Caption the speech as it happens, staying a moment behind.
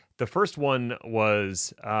The first one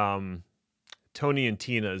was Tony and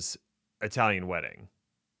Tina's Italian Wedding.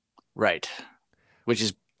 Right. Which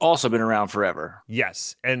has also been around forever.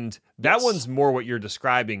 Yes. And that one's more what you're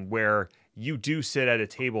describing, where you do sit at a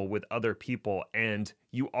table with other people and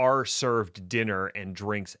you are served dinner and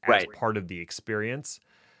drinks as part of the experience.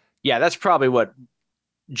 Yeah, that's probably what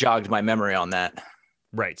jogged my memory on that.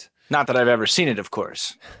 Right. Not that I've ever seen it, of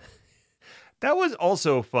course. That was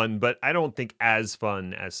also fun, but I don't think as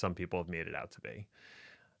fun as some people have made it out to be.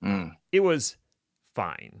 It was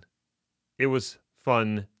fine. It was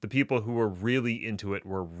fun. The people who were really into it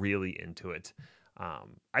were really into it.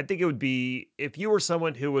 I think it would be, if you were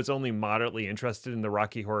someone who was only moderately interested in the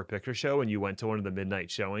Rocky Horror Picture Show and you went to one of the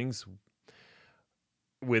midnight showings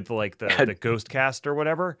with like the Ghost Cast or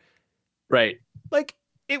whatever. Right. Like,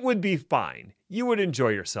 it would be fine. You would enjoy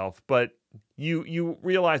yourself, but you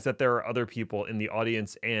realize that there are other people in the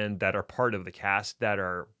audience and that are part of the cast that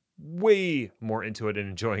are way more into it and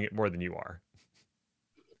enjoying it more than you are.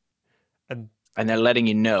 And they're letting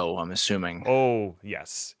you know, I'm assuming. Oh,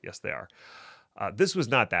 yes. Yes, they are. This was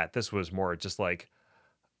not that. This was more just like,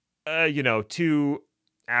 two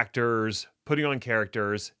actors putting on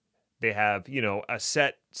characters. They have, a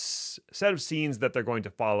set of scenes that they're going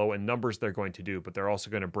to follow and numbers they're going to do, but they're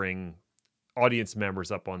also going to bring audience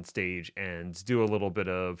members up on stage and do a little bit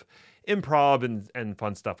of improv and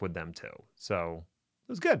fun stuff with them too. So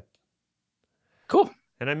it was good. Cool.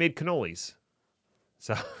 And I made cannolis.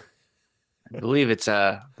 So I believe it's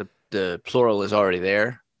the plural is already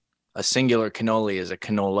there. A singular cannoli is a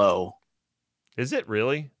cannolo. Is it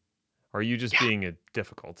really? Or are you just being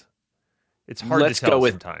difficult? It's hard to tell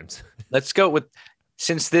sometimes. Let's go with,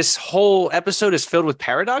 since this whole episode is filled with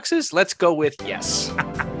paradoxes, let's go with yes.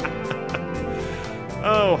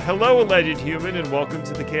 Oh, hello, alleged human, and welcome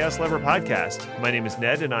to the Chaos Lever Podcast. My name is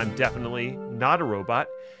Ned, and I'm definitely not a robot.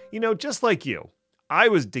 Just like you, I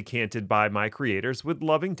was decanted by my creators with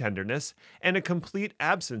loving tenderness and a complete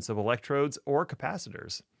absence of electrodes or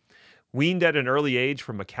capacitors. Weaned at an early age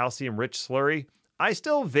from a calcium-rich slurry, I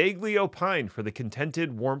still vaguely opine for the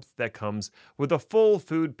contented warmth that comes with a full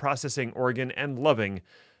food processing organ and loving,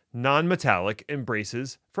 non-metallic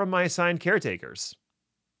embraces from my assigned caretakers.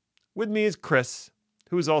 With me is Chris,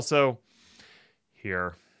 who is also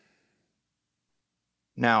here.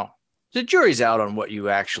 Now, the jury's out on what you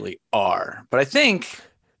actually are, but I think,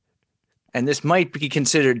 and this might be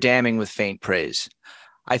considered damning with faint praise,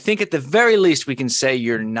 I think at the very least we can say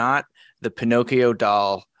you're not the Pinocchio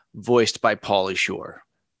doll voiced by Pauly Shore.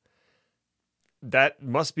 That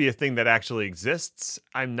must be a thing that actually exists.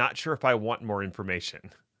 I'm not sure if I want more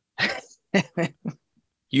information.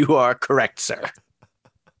 You are correct, sir.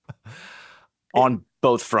 On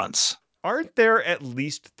both fronts. Aren't there at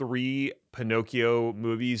least 3 Pinocchio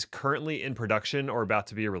movies currently in production or about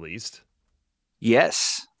to be released?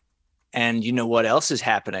 Yes. And you know what else is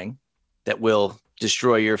happening that will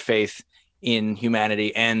destroy your faith in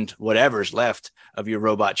humanity and whatever's left of your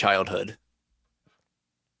robot childhood?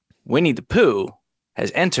 Winnie the Pooh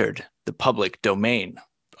has entered the public domain.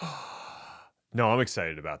 No, I'm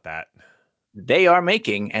excited about that. They are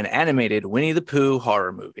making an animated Winnie the Pooh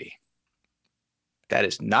horror movie. That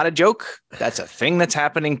is not a joke. That's a thing that's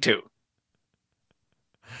happening too.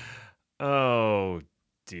 Oh,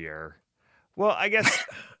 dear. Well, I guess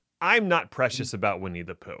I'm not precious about Winnie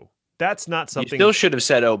the Pooh. That's not something... You still should have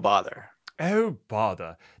said, oh, bother. Oh,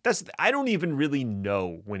 bother. I don't even really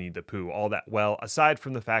know Winnie the Pooh all that well, aside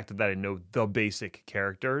from the fact that I know the basic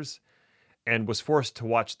characters and was forced to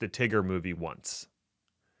watch the Tigger movie once.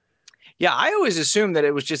 Yeah, I always assumed that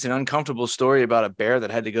it was just an uncomfortable story about a bear that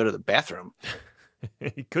had to go to the bathroom.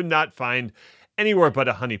 He could not find anywhere but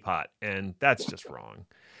a honeypot, and that's just wrong.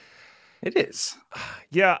 It is.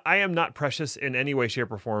 Yeah, I am not precious in any way,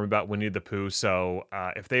 shape, or form about Winnie the Pooh, so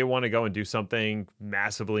if they want to go and do something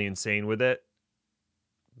massively insane with it,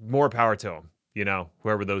 more power to them,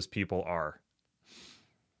 whoever those people are.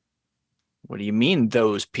 What do you mean,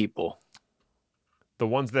 those people? The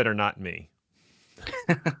ones that are not me.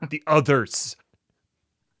 The others.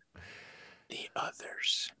 The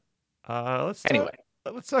others.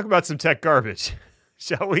 Let's talk about some tech garbage,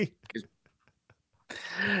 shall we?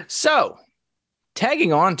 So,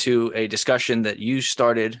 tagging on to a discussion that you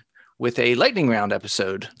started with a lightning round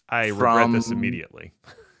episode. I regret this immediately.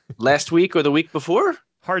 Last week or the week before?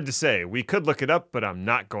 Hard to say. We could look it up, but I'm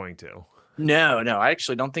not going to. No, I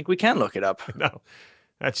actually don't think we can look it up. No,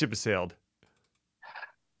 that ship has sailed.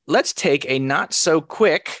 Let's take a not so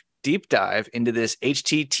quick deep dive into this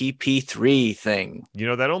HTTP3 thing.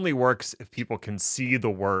 That only works if people can see the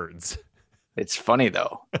words. It's funny,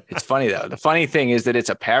 though. The funny thing is that it's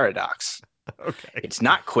a paradox. Okay. It's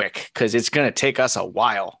not quick because it's going to take us a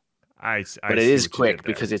while, I but it see is what you did quick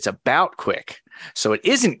there. because it's about quick. So it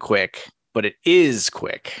isn't quick, but it is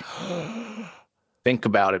quick. Think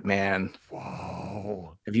about it, man.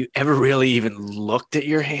 Whoa. Have you ever really even looked at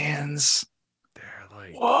your hands? They're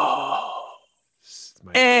like, Whoa.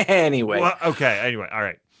 my, Anyway, okay. Anyway. All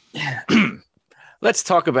right. let's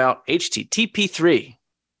talk about HTTP 3.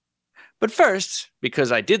 But first,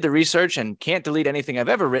 because I did the research and can't delete anything I've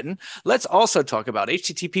ever written, let's also talk about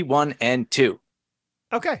HTTP 1 and 2.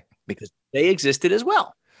 Okay. Because they existed as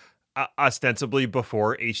well. Ostensibly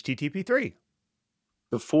before HTTP 3.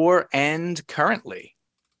 Before and currently.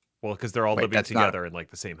 Well, because they're all Wait, living that's together in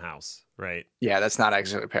like the same house, right? Yeah, that's not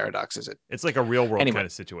actually a paradox, is it? It's like a real world Anyway. kind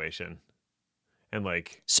of situation. And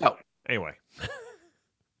like, So, anyway.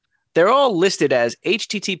 they're all listed as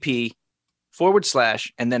HTTP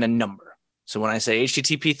 / and then a number. So when I say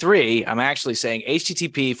HTTP 3, I'm actually saying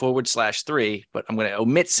HTTP / 3, but I'm going to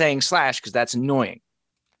omit saying / because that's annoying.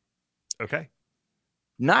 Okay.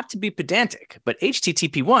 Not to be pedantic, but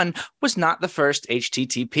HTTP 1 was not the first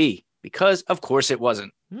HTTP because, of course, it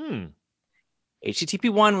wasn't. HTTP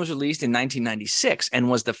 1 was released in 1996 and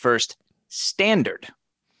was the first standard.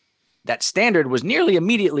 That standard was nearly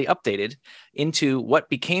immediately updated into what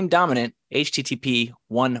became dominant, HTTP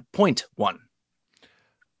 1.1.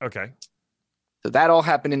 Okay. So that all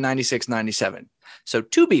happened in 96, 97. So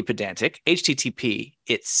to be pedantic, HTTP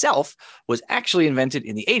itself was actually invented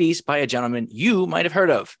in the 80s by a gentleman you might have heard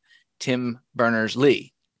of, Tim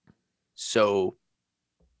Berners-Lee. So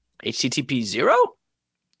HTTP 0?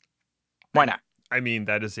 Why not? I mean,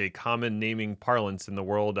 that is a common naming parlance in the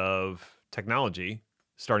world of technology,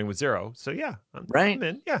 starting with 0. So yeah, I'm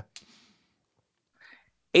in. Yeah.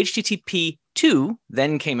 HTTP 2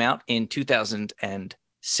 then came out in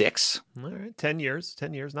 2006. All right. 10 years.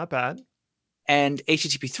 10 years. Not bad. And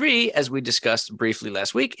HTTP 3, as we discussed briefly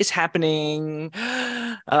last week, is happening,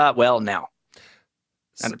 now.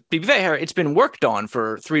 And to be fair, it's been worked on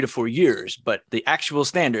for 3 to 4 years, but the actual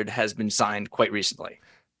standard has been signed quite recently.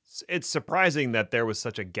 It's surprising that there was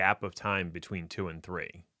such a gap of time between 2 and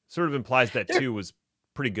 3. Sort of implies that 2 was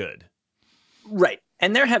pretty good. Right.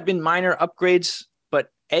 And there have been minor upgrades,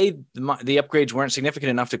 but the upgrades weren't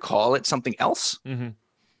significant enough to call it something else. Mm-hmm.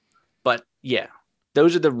 But yeah,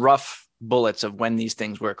 those are the rough bullets of when these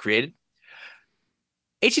things were created.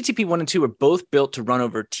 HTTP 1 and 2 are both built to run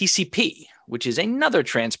over TCP, which is another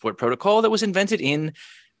transport protocol that was invented in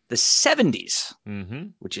the 70s,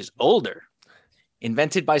 which is older.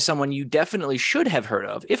 Invented by someone you definitely should have heard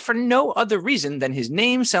of, if for no other reason than his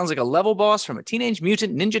name sounds like a level boss from a Teenage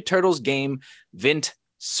Mutant Ninja Turtles game, Vint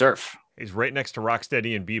Cerf. He's right next to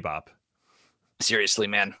Rocksteady and Bebop. Seriously,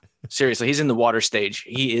 man. Seriously, he's in the water stage.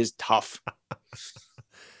 He is tough.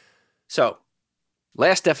 So,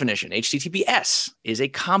 last definition, HTTPS is a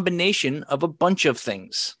combination of a bunch of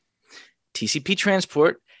things. TCP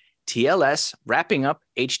transport, TLS wrapping up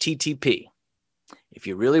HTTP. If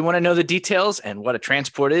you really want to know the details and what a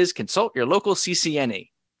transport is, consult your local CCNE.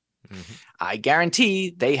 Mm-hmm. I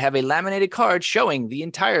guarantee they have a laminated card showing the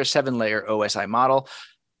entire 7-layer OSI model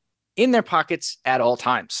in their pockets at all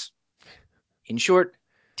times. In short,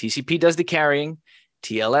 TCP does the carrying,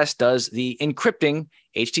 TLS does the encrypting,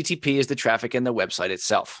 HTTP is the traffic and the website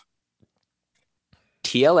itself.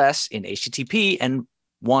 TLS in HTTP and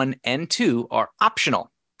 1 and 2 are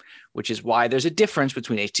optional, which is why there's a difference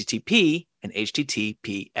between HTTP and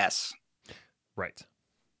HTTPS. Right.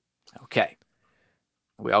 Okay.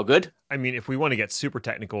 Are we all good? I mean, if we want to get super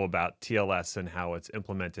technical about TLS and how it's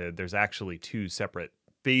implemented, there's actually 2 separate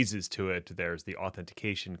phases to it. There's the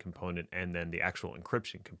authentication component and then the actual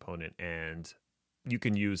encryption component, and you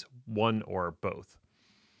can use one or both.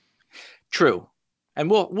 True. And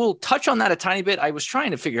we'll touch on that a tiny bit. I was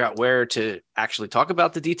trying to figure out where to actually talk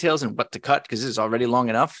about the details and what to cut because this is already long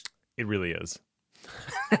enough. It really is.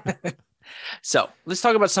 So let's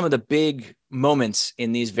talk about some of the big moments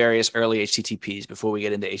in these various early HTTPs before we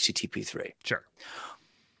get into HTTP 3. Sure.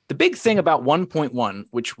 The big thing about 1.1,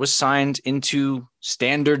 which was signed into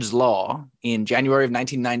standards law in January of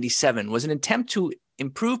 1997, was an attempt to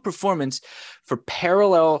improve performance for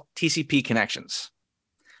parallel TCP connections.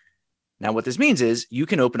 Now, what this means is you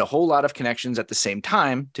can open a whole lot of connections at the same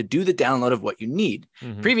time to do the download of what you need.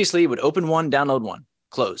 Mm-hmm. Previously, it would open one, download one,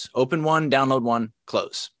 close. Open one, download one,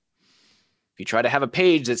 close. If you try to have a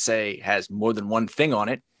page that, say, has more than one thing on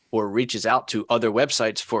it or reaches out to other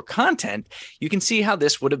websites for content, you can see how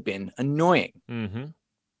this would have been annoying. Mm-hmm.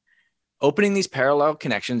 Opening these parallel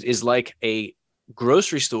connections is like a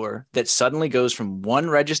grocery store that suddenly goes from 1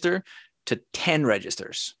 register to 10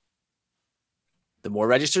 registers. The more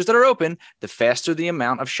registers that are open, the faster the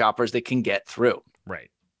amount of shoppers they can get through.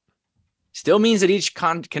 Right. Still means that each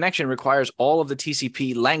connection requires all of the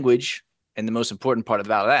TCP language. And the most important part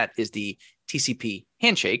about that is the TCP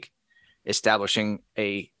handshake, establishing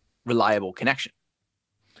a reliable connection.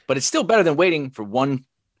 But it's still better than waiting for one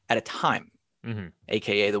at a time,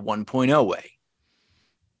 aka the 1.0 way.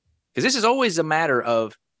 Because this is always a matter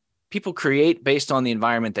of people create based on the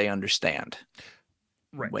environment they understand.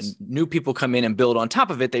 Right. When new people come in and build on top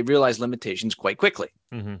of it, they realize limitations quite quickly.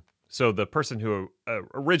 So the person who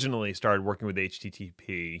originally started working with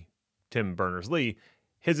HTTP, Tim Berners-Lee,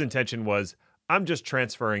 his intention was, I'm just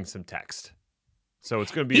transferring some text. So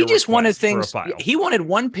it's going to be he just wanted things. For a file. He wanted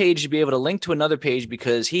one page to be able to link to another page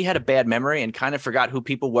because he had a bad memory and kind of forgot who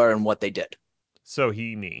people were and what they did. So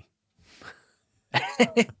me.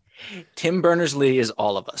 Tim Berners-Lee is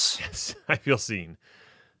all of us. Yes, I feel seen.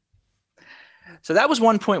 So that was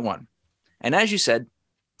 1.1. And as you said,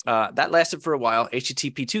 that lasted for a while.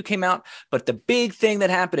 HTTP 2 came out, but the big thing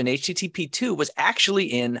that happened in HTTP 2 was actually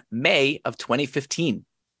in May of 2015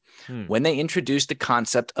 when they introduced the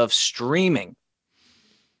concept of streaming.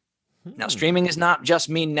 Now, streaming is not just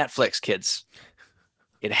mean Netflix, kids.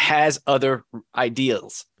 It has other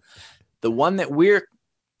ideals. The one that we're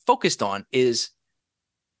focused on is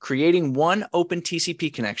creating one open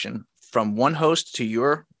TCP connection from one host to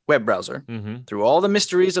your web browser through all the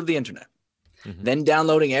mysteries of the internet, then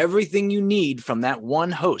downloading everything you need from that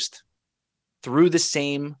one host through the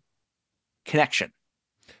same connection.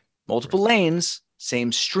 Multiple lanes,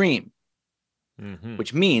 same stream,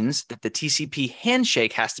 which means that the TCP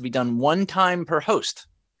handshake has to be done one time per host,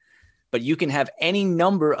 but you can have any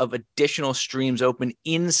number of additional streams open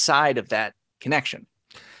inside of that connection.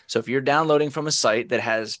 So if you're downloading from a site that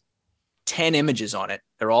has 10 images on it,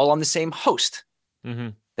 they're all on the same host.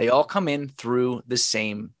 They all come in through the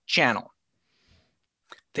same channel.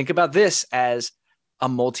 Think about this as a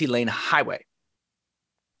multi-lane highway.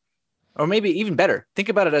 Or maybe even better, think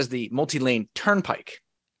about it as the multi-lane turnpike.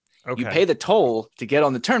 Okay. You pay the toll to get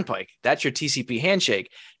on the turnpike. That's your TCP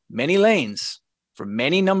handshake. Many lanes for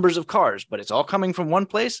many numbers of cars, but it's all coming from one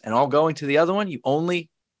place and all going to the other one.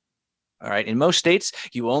 All right, in most states,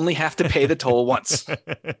 you only have to pay the toll once.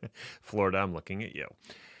 Florida, I'm looking at you.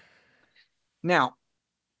 Now,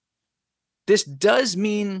 this does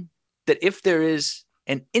mean that if there is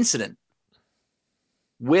an incident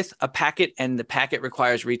with a packet and the packet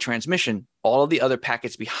requires retransmission, all of the other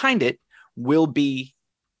packets behind it will be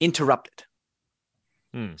interrupted.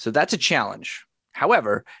 So that's a challenge.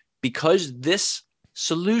 However, because this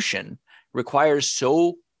solution requires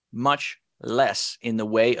so much less in the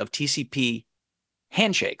way of TCP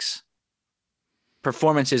handshakes,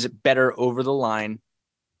 performance is better over the line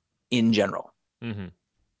in general.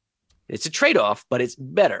 It's a trade-off, but it's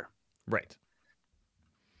better. Right.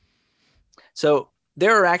 So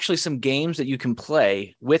there are actually some games that you can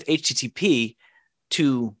play with HTTP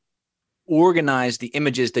to organize the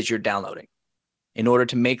images that you're downloading in order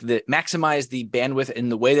to maximize the bandwidth in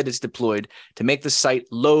the way that it's deployed to make the site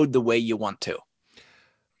load the way you want to.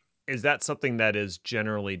 Is that something that is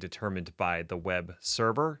generally determined by the web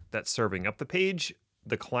server that's serving up the page,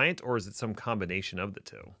 the client, or is it some combination of the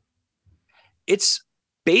two? It's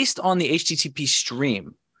based on the HTTP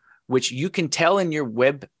stream, which you can tell in your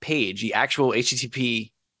web page, the actual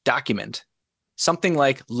HTTP document, something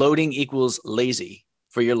like loading equals lazy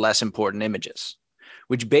for your less important images,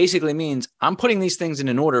 which basically means I'm putting these things in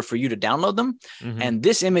an order for you to download them. And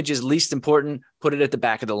this image is least important. Put it at the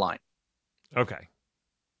back of the line. Okay.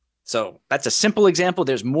 So that's a simple example.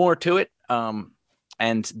 There's more to it.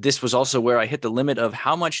 And this was also where I hit the limit of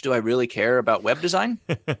how much do I really care about web design?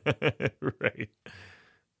 Right.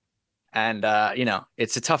 And,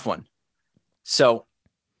 it's a tough one. So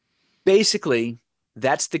basically,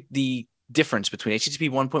 that's the difference between HTTP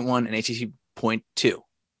 1.1 and HTTP 0.2,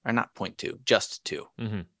 or not 0.2, just 2.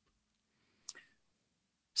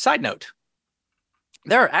 Side note,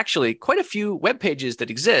 there are actually quite a few web pages that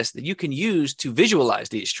exist that you can use to visualize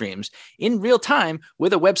these streams in real time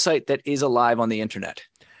with a website that is alive on the internet.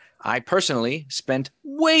 I personally spent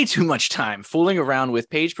way too much time fooling around with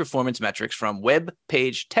page performance metrics from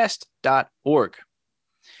webpagetest.org.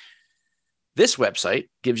 This website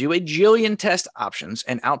gives you a jillion test options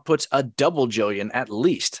and outputs a double jillion at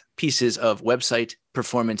least pieces of website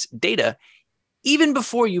performance data even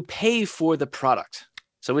before you pay for the product.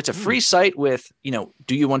 So it's a free site with,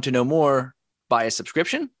 do you want to know more? Buy a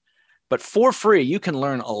subscription. But for free, you can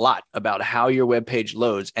learn a lot about how your web page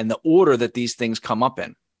loads and the order that these things come up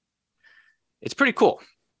in. It's pretty cool.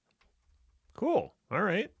 Cool. All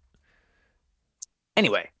right.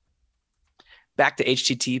 Anyway, back to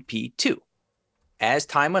HTTP 2. as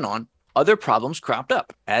time went on, other problems cropped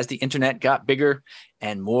up as the internet got bigger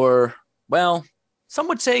and more, well, some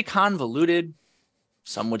would say convoluted,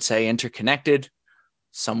 some would say interconnected,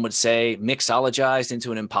 some would say mixologized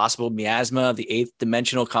into an impossible miasma of the eighth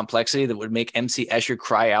dimensional complexity that would make MC Escher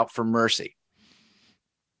cry out for mercy.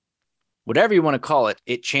 Whatever you want to call it,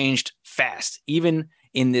 it changed fast, even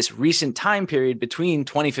in this recent time period between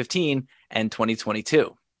 2015 and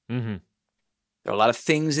 2022. Mm-hmm. There are a lot of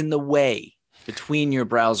things in the way between your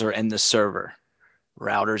browser and the server.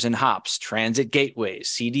 Routers and hops, transit gateways,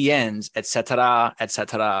 CDNs, etc.,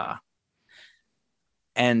 etc.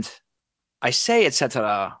 And I say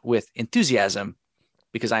etc. with enthusiasm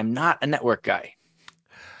because I'm not a network guy.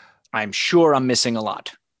 I'm sure I'm missing a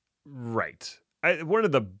lot. Right. One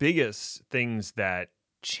of the biggest things that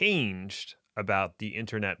changed about the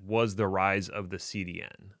internet was the rise of the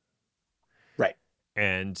CDN. Right.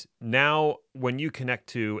 And now when you connect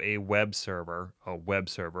to a web server,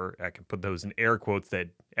 I can put those in air quotes that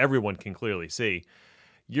everyone can clearly see,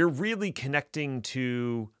 you're really connecting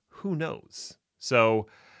to who knows. So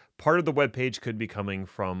part of the web page could be coming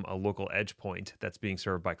from a local edge point that's being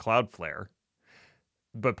served by Cloudflare.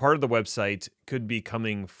 But part of the website could be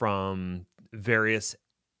coming from various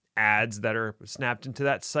ads that are snapped into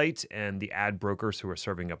that site and the ad brokers who are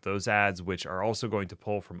serving up those ads, which are also going to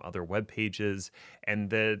pull from other web pages.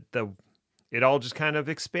 And it all just kind of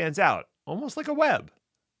expands out, almost like a web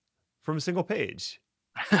from a single page.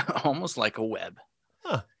 Almost like a web.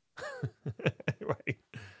 Huh. Right.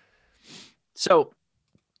 So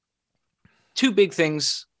three big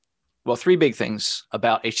things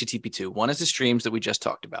about HTTP 2. One is the streams that we just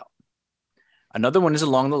talked about. Another one is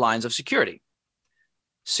along the lines of security.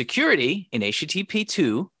 Security in HTTP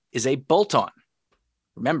 2 is a bolt-on.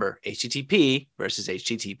 Remember, HTTP versus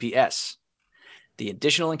HTTPS. The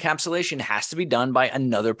additional encapsulation has to be done by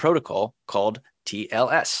another protocol called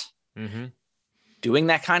TLS. Mm-hmm. Doing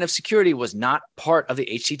that kind of security was not part of the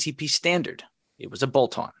HTTP standard. It was a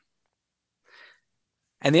bolt-on.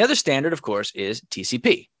 And the other standard, of course, is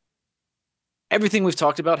TCP. Everything we've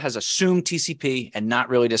talked about has assumed TCP and not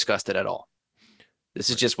really discussed it at all. This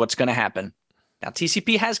is just what's going to happen. Now,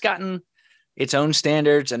 TCP has gotten its own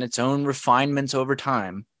standards and its own refinements over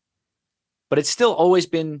time, but it's still always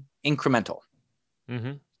been incremental.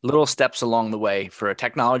 Mm-hmm. Little steps along the way for a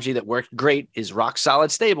technology that worked great, is rock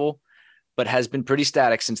solid stable, but has been pretty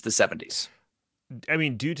static since the 70s. I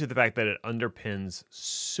mean, due to the fact that it underpins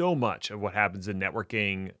so much of what happens in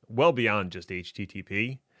networking well beyond just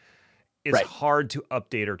HTTP, it's hard to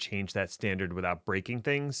update or change that standard without breaking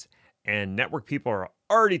things. And network people are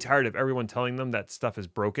already tired of everyone telling them that stuff is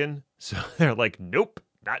broken. So they're like, nope,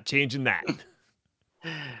 not changing that.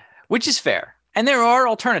 Which is fair. And there are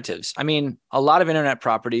alternatives. I mean, a lot of internet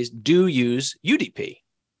properties do use UDP,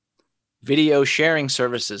 video sharing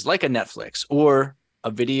services like a Netflix or a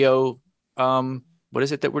video, what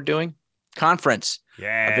is it that we're doing? Conference.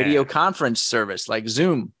 Yeah. A video conference service like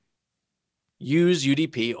Zoom. Use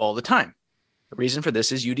UDP all the time. The reason for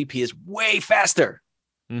this is UDP is way faster.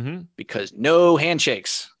 Mm-hmm. Because no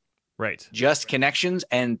handshakes. Right. Just connections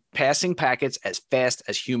and passing packets as fast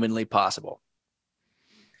as humanly possible.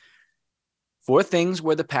 For things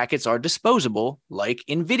where the packets are disposable, like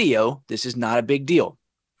in video, this is not a big deal.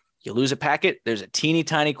 You lose a packet, there's a teeny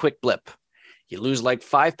tiny quick blip. You lose like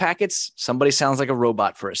 5 packets, somebody sounds like a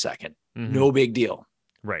robot for a second. Mm-hmm. No big deal.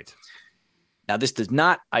 Right. Now, this is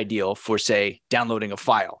not ideal for, say, downloading a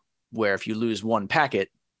file, where if you lose 1 packet,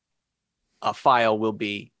 a file will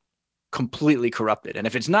be completely corrupted. And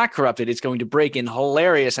if it's not corrupted, it's going to break in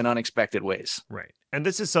hilarious and unexpected ways. Right. And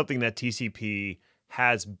this is something that TCP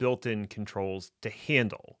has built-in controls to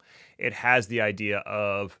handle. It has the idea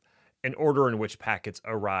of an order in which packets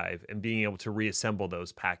arrive and being able to reassemble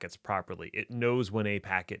those packets properly. It knows when a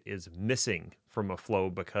packet is missing from a flow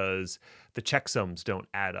because the checksums don't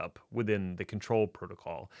add up within the control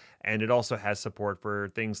protocol. And it also has support for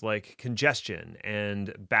things like congestion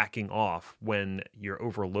and backing off when you're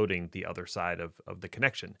overloading the other side of the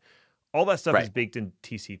connection. All that stuff is baked in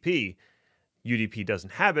TCP. UDP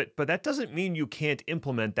doesn't have it, but that doesn't mean you can't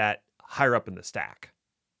implement that higher up in the stack.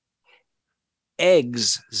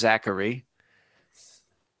 Eggs, Zachary.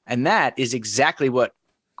 And that is exactly what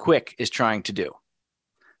Quick is trying to do.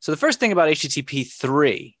 So the first thing about HTTP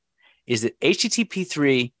 3 is that HTTP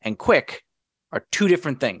 3 and Quick are 2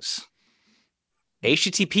 different things.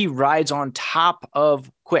 HTTP rides on top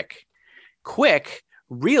of Quick. Quick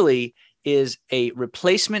really is a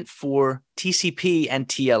replacement for TCP and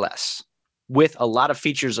TLS with a lot of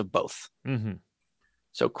features of both. Mm-hmm.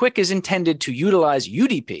 So Quick is intended to utilize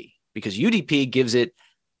UDP because UDP gives it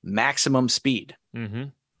maximum speed. Mm-hmm.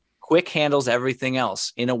 Quick handles everything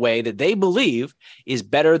else in a way that they believe is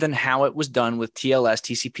better than how it was done with TLS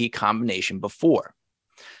TCP combination before.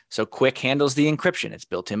 So Quick handles the encryption. It's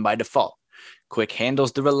built in by default. Quick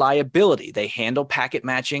handles the reliability. They handle packet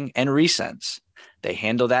matching and resends. They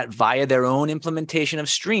handle that via their own implementation of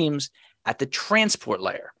streams at the transport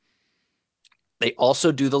layer. They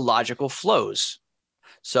also do the logical flows.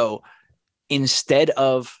 So instead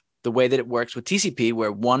of the way that it works with TCP,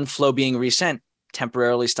 where one flow being resent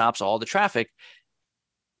temporarily stops all the traffic,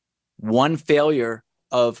 one failure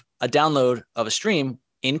of a download of a stream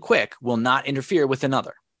in Quick will not interfere with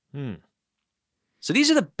another. So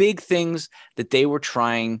these are the big things that they were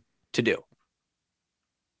trying to do.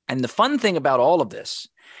 And the fun thing about all of this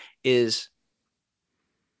is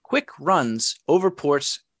Quick runs over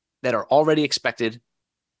ports that are already expected,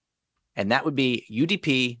 and that would be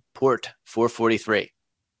UDP port 443.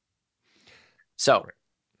 So,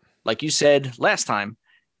 like you said last time,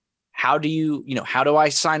 how do I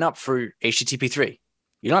sign up for HTTP3?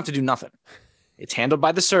 You don't have to do nothing. It's handled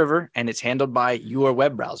by the server, and it's handled by your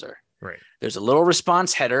web browser. Right. There's a little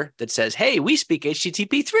response header that says, hey, we speak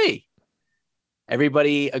HTTP3.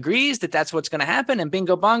 Everybody agrees that that's what's going to happen. And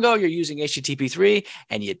bingo bongo, you're using HTTP3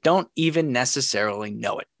 and you don't even necessarily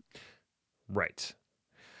know it. Right.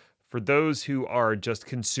 For those who are just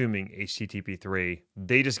consuming HTTP3,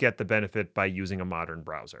 they just get the benefit by using a modern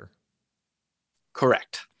browser.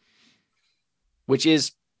 Correct. Which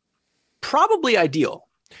is probably ideal,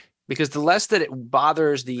 because the less that it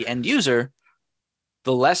bothers the end user,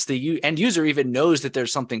 the less the end user even knows that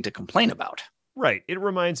there's something to complain about. Right. It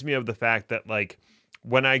reminds me of the fact that, like,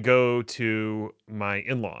 when I go to my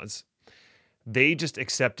in-laws, they just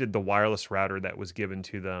accepted the wireless router that was given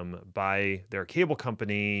to them by their cable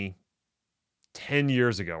company 10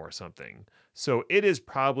 years ago or something. So it is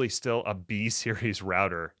probably still a B series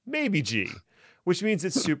router, maybe G, which means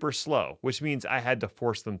it's super slow, which means I had to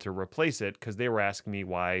force them to replace it because they were asking me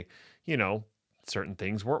why, certain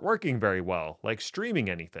things weren't working very well, like streaming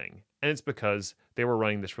anything. And it's because they were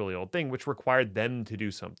running this really old thing, which required them to do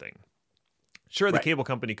something. Sure, the cable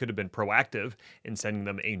company could have been proactive in sending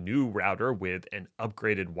them a new router with an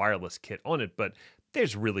upgraded wireless kit on it, but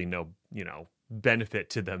there's really no, benefit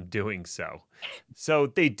to them doing so. So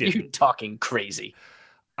they didn't. You're talking crazy.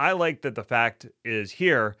 I like that the fact is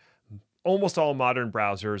here, almost all modern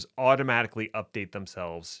browsers automatically update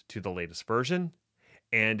themselves to the latest version.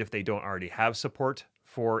 And if they don't already have support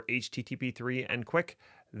for HTTP3 and Quick,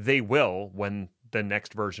 they will when the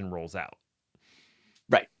next version rolls out.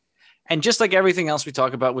 Right. And just like everything else we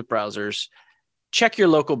talk about with browsers, check your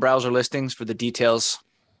local browser listings for the details.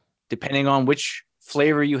 Depending on which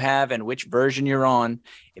flavor you have and which version you're on,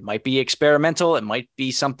 it might be experimental. It might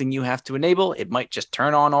be something you have to enable. It might just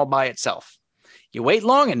turn on all by itself. You wait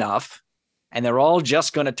long enough, and they're all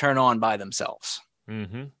just going to turn on by themselves.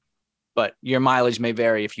 Mm-hmm. But your mileage may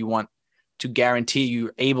vary if you want to guarantee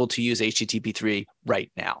you're able to use HTTP3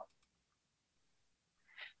 right now.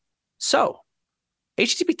 So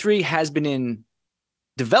HTTP3 has been in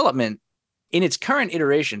development in its current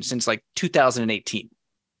iteration since like 2018.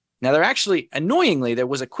 Now, annoyingly, there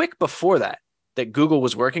was a Quick before that Google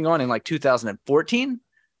was working on in like 2014,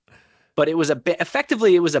 but it was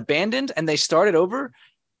effectively abandoned and they started over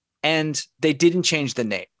and they didn't change the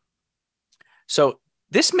name. So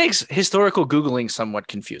this makes historical Googling somewhat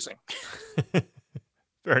confusing.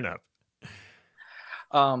 Fair enough.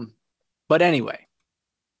 But anyway,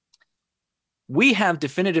 we have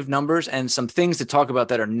definitive numbers and some things to talk about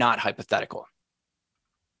that are not hypothetical.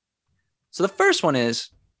 So the first one is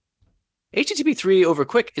HTTP3 over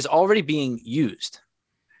Quick is already being used.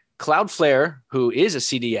 Cloudflare, who is a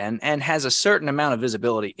CDN and has a certain amount of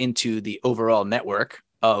visibility into the overall network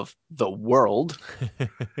of the world,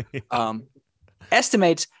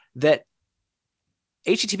 estimates that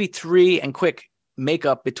HTTP3 and Quick make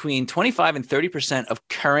up between 25 and 30% of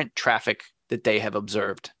current traffic that they have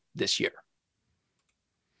observed this year,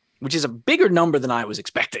 which is a bigger number than I was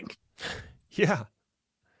expecting. Yeah.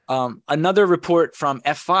 Another report from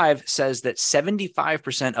F5 says that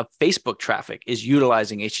 75% of Facebook traffic is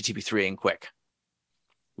utilizing HTTP3 and Quick,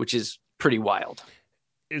 which is pretty wild.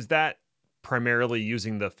 Is that primarily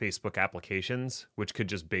using the Facebook applications, which could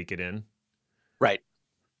just bake it in? Right.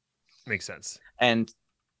 Makes sense. And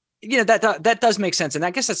that does make sense. And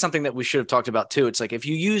I guess that's something that we should have talked about too. It's like if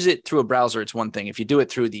you use it through a browser, it's one thing. If you do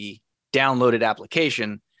it through the downloaded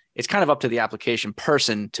application, it's kind of up to the application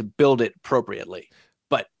person to build it appropriately.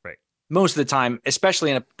 But most of the time,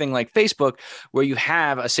 especially in a thing like Facebook, where you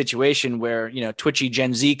have a situation where, twitchy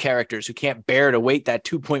Gen Z characters who can't bear to wait that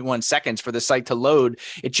 2.1 seconds for the site to load,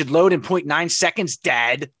 it should load in 0.9 seconds,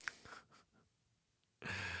 Dad.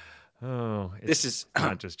 Oh, This is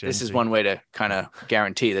not just Gen this is Z. one way to kind of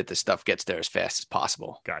guarantee that this stuff gets there as fast as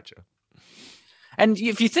possible. Gotcha. And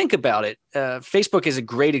if you think about it, Facebook is a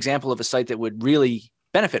great example of a site that would really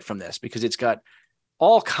benefit from this because it's got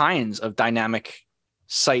all kinds of dynamic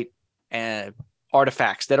site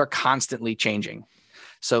artifacts that are constantly changing.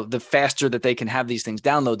 So the faster that they can have these things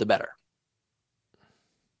download, the better.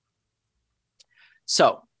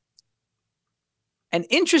 So an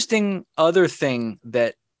interesting other thing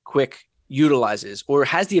that Quick utilizes or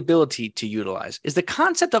has the ability to utilize is the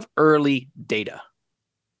concept of early data.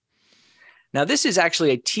 Now, this is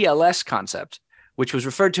actually a TLS concept, which was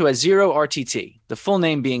referred to as zero RTT, the full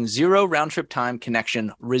name being zero round trip time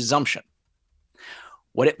connection resumption.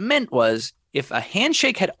 What it meant was if a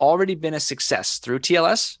handshake had already been a success through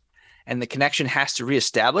TLS and the connection has to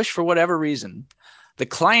reestablish for whatever reason, the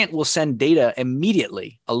client will send data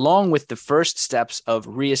immediately along with the first steps of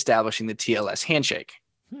reestablishing the TLS handshake.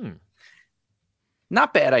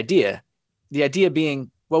 Not bad idea. The idea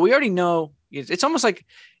being, well, we already know it's almost like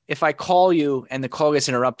if I call you and the call gets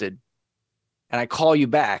interrupted and I call you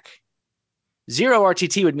back, zero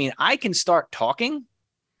RTT would mean I can start talking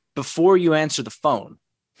before you answer the phone.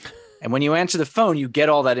 And when you answer the phone, you get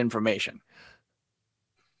all that information.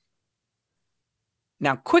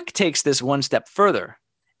 Now, Quick takes this one step further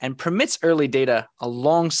and permits early data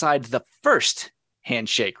alongside the first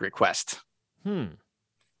handshake request.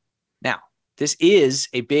 Now, this is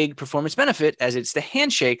a big performance benefit as it's the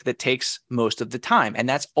handshake that takes most of the time. And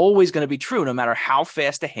that's always going to be true no matter how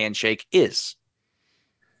fast a handshake is.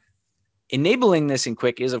 Enabling this in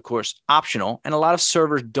Quick is, of course, optional, and a lot of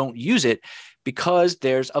servers don't use it because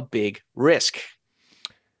there's a big risk.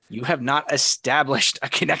 You have not established a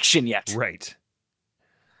connection yet. Right.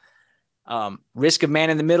 Risk of man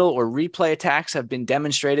in the middle or replay attacks have been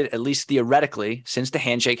demonstrated, at least theoretically, since the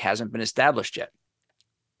handshake hasn't been established yet.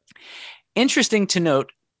 Interesting to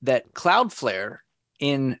note that Cloudflare,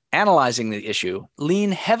 in analyzing the issue,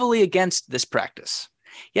 lean heavily against this practice,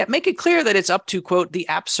 yet make it clear that it's up to, quote, the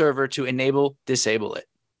app server to disable it.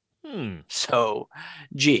 So,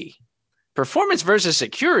 gee, performance versus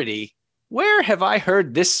security, where have I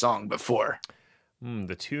heard this song before?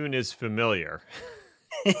 The tune is familiar.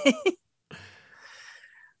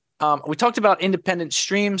 We talked about independent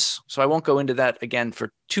streams, so I won't go into that again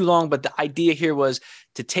for too long, but the idea here was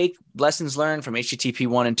to take lessons learned from HTTP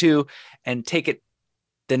 1 and 2 and take it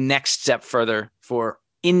the next step further for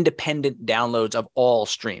independent downloads of all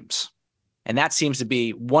streams. And that seems to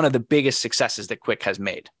be one of the biggest successes that Quick has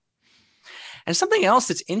made. And something else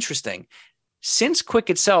that's interesting, since Quick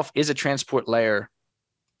itself is a transport layer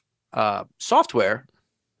software,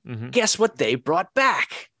 guess what they brought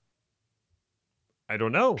back? I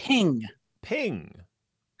don't know. Ping.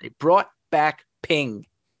 They brought back Ping,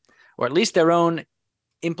 or at least their own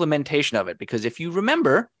implementation of it. Because if you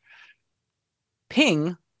remember,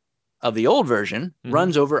 Ping of the old version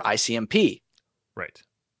runs over ICMP. Right.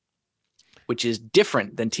 Which is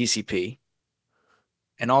different than TCP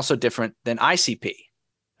and also different than ICP.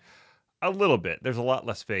 A little bit. There's a lot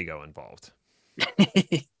less Fago involved.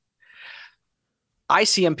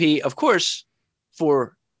 ICMP, of course,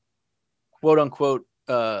 for quote unquote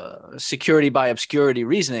security by obscurity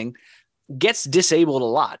reasoning, gets disabled a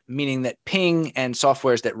lot, meaning that Ping and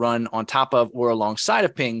softwares that run on top of or alongside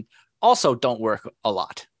of Ping also don't work a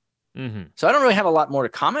lot. So I don't really have a lot more to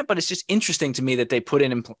comment, but it's just interesting to me that they put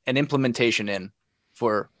in an implementation in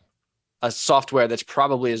for a software that's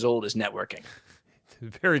probably as old as networking.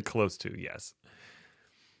 Very close to, yes.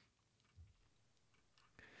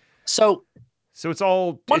 So it's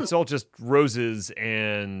all just roses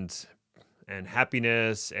and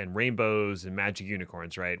happiness and rainbows and magic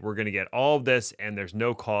unicorns, right? We're going to get all of this and there's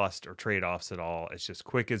no cost or trade-offs at all. It's just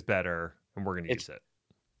Quick is better and we're going to use it.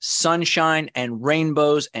 Sunshine and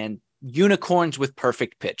rainbows and unicorns with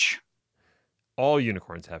perfect pitch. All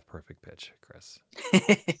unicorns have perfect pitch, Chris.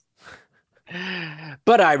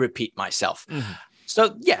 But I repeat myself.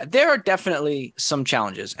 So yeah, there are definitely some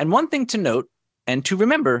challenges. And one thing to note and to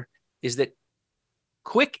remember is that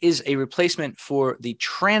Quick is a replacement for the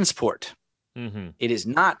transport. It is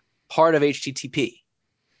not part of HTTP.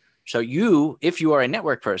 So you, if you are a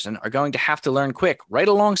network person, are going to have to learn Quick right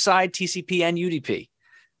alongside TCP and UDP.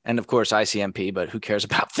 And of course, ICMP, but who cares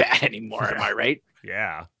about that anymore? Am I right?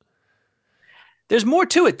 Yeah. There's more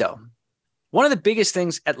to it, though. One of the biggest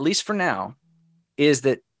things, at least for now, is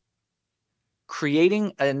that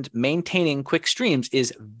creating and maintaining Quick streams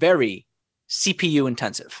is very CPU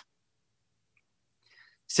intensive.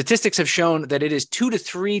 Statistics have shown that it is 2 to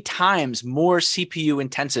 3 times more CPU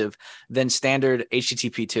intensive than standard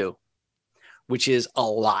HTTP 2, which is a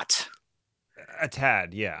lot. A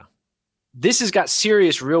tad, yeah. this has got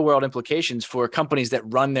serious real world implications for companies that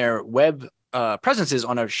run their web presences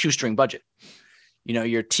on a shoestring budget.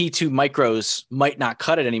 Your T2 micros might not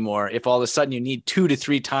cut it anymore if all of a sudden you need 2 to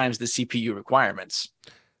 3 times the CPU requirements.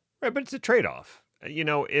 Right, but it's a trade-off.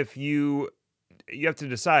 If you have to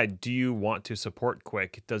decide, do you want to support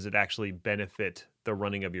Quick? Does it actually benefit the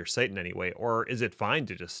running of your site in any way? Or is it fine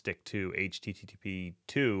to just stick to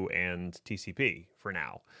HTTP2 and TCP for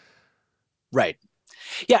now? Right.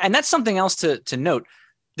 Yeah, and that's something else to note.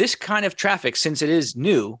 This kind of traffic, since it is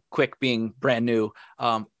new, Quick being brand new,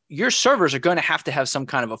 your servers are going to have some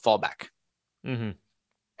kind of a fallback. Mm-hmm.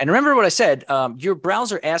 And remember what I said, your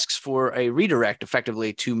browser asks for a redirect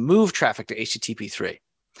effectively to move traffic to HTTP3.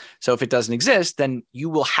 So if it doesn't exist, then you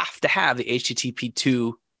will have to have the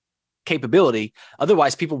HTTP2 capability.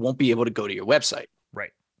 Otherwise, people won't be able to go to your website.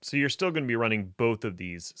 Right. So you're still going to be running both of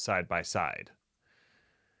these side by side.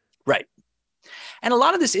 Right. And a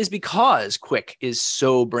lot of this is because Quick is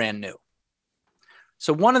so brand new.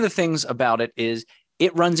 So one of the things about it is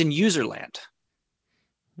it runs in user land.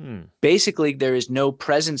 Basically, there is no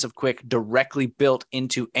presence of Quick directly built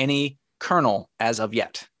into any kernel as of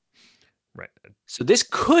yet. Right. So this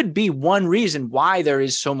could be one reason why there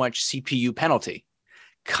is so much CPU penalty.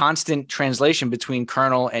 Constant translation between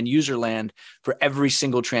kernel and user land for every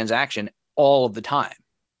single transaction all of the time.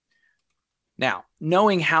 Now,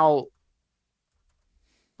 knowing how,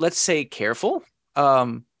 let's say, careful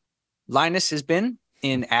Linus has been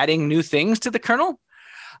in adding new things to the kernel,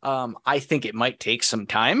 I think it might take some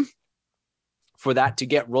time for that to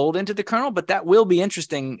get rolled into the kernel, but that will be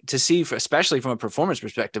interesting to see, especially from a performance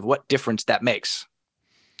perspective, what difference that makes.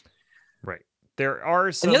 Right. There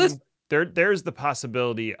are some. There's the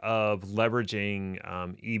possibility of leveraging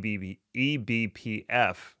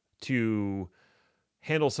eBPF to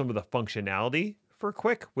handle some of the functionality for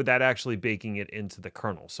Quick without actually baking it into the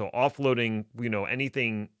kernel. So offloading,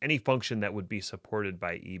 any function that would be supported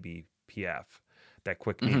by eBPF that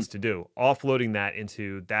Quick needs to do, offloading that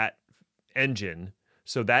into that engine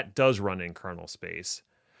so that does run in kernel space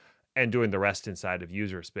and doing the rest inside of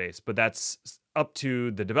user space. But that's up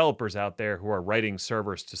to the developers out there who are writing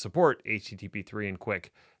servers to support HTTP3 and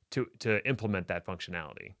Quick to implement that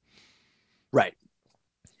functionality. Right.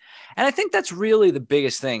 And I think that's really the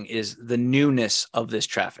biggest thing is the newness of this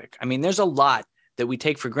traffic. I mean, there's a lot that we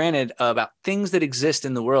take for granted about things that exist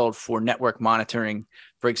in the world for network monitoring,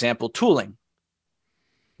 for example, tooling.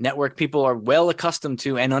 Network people are well accustomed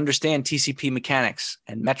to and understand TCP mechanics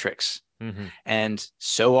and metrics. Mm-hmm. And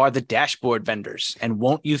so are the dashboard vendors. And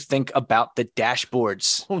won't you think about the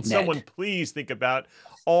dashboards? Won't someone please think about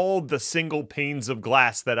all the single panes of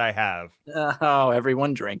glass that I have? Oh,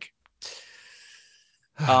 everyone drink.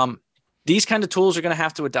 These kind of tools are going to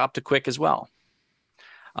have to adopt to Quick as well.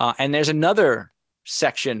 And there's another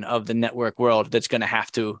section of the network world that's going to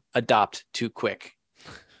have to adopt to Quick.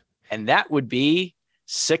 And that would be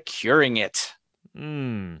securing it.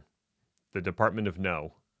 The Department of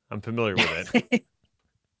No. I'm familiar with it.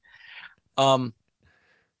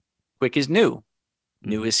 Quick is new.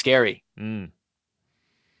 New is scary.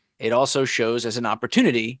 It also shows as an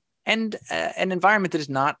opportunity and an environment that is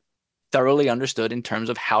not thoroughly understood in terms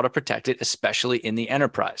of how to protect it, especially in the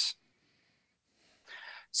enterprise.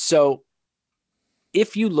 So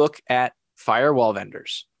if you look at firewall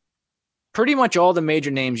vendors, pretty much all the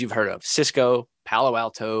major names you've heard of, Cisco, Palo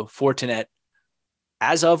Alto, Fortinet,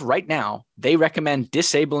 as of right now, they recommend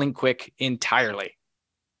disabling Quick entirely.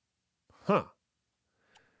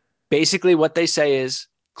 Basically, what they say is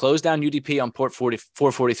close down UDP on port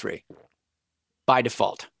 443 by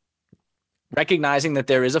default. Recognizing that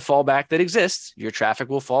there is a fallback that exists, your traffic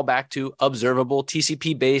will fall back to observable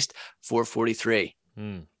TCP-based 443.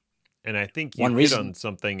 And I think you hit on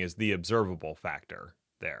something is the observable factor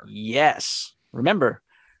there. Yes. Remember,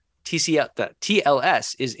 the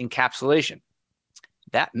TLS is encapsulation.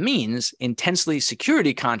 That means intensely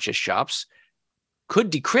security conscious shops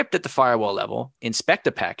could decrypt at the firewall level, inspect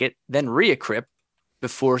a packet, then re-encrypt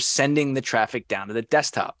before sending the traffic down to the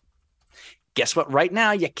desktop. Guess what right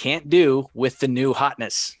now you can't do with the new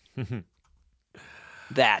hotness?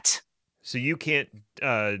 That. So you can't,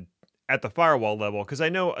 at the firewall level, because I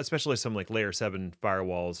know especially some like layer 7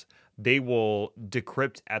 firewalls, they will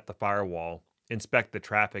decrypt at the firewall, inspect the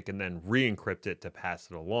traffic, and then re-encrypt it to pass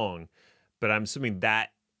it along. But I'm assuming that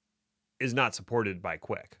is not supported by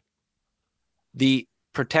Quick. The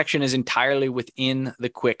protection is entirely within the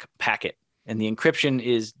Quick packet, and the encryption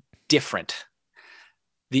is different.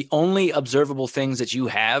 The only observable things that you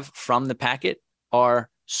have from the packet are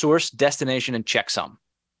source, destination, and checksum,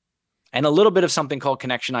 and a little bit of something called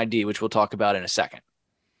connection ID, which we'll talk about in a second.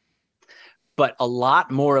 but a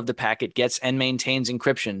lot more of the packet gets and maintains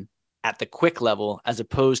encryption at the QUIC level as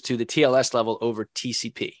opposed to the TLS level over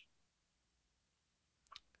TCP.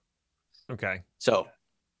 Okay. So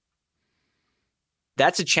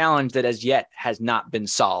that's a challenge that as yet has not been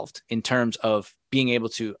solved in terms of being able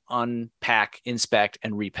to unpack, inspect,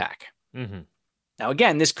 and repack. Mm-hmm. Now,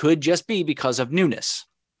 again, this could just be because of newness.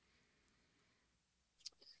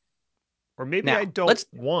 Or maybe I don't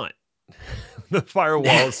want the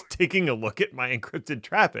firewalls taking a look at my encrypted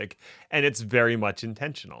traffic, and it's very much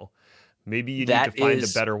intentional. Maybe you need to find a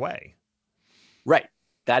better way. Right.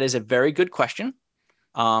 That is a very good question,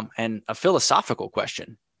 and a philosophical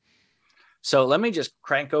question. So let me just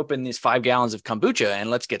crank open these 5 gallons of kombucha and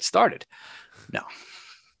let's get started.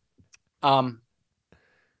 No.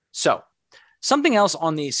 So something else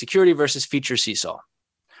on the security versus feature seesaw.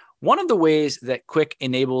 One of the ways that QUIC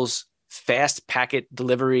enables fast packet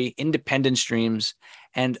delivery, independent streams,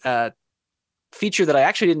 and a feature that I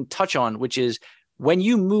actually didn't touch on, which is when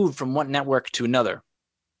you move from one network to another.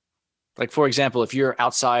 Like, for example, if you're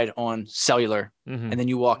outside on cellular and then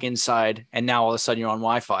you walk inside and now all of a sudden you're on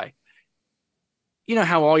Wi-Fi, you know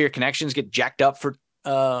how all your connections get jacked up for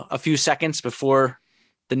a few seconds before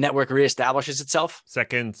the network reestablishes itself?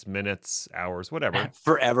 Seconds, minutes, hours, whatever.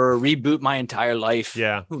 Forever, reboot my entire life.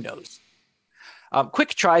 Yeah. Who knows? QUIC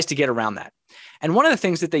tries to get around that. And one of the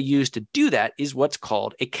things that they use to do that is what's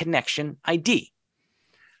called a connection ID.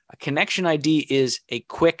 A connection ID is a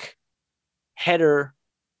QUIC header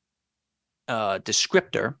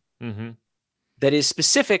descriptor that is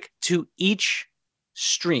specific to each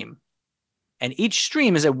stream. And each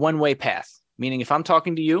stream is a one-way path, meaning if I'm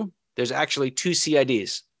talking to you, there's actually 2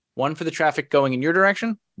 CIDs, one for the traffic going in your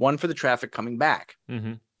direction, one for the traffic coming back.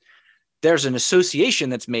 There's an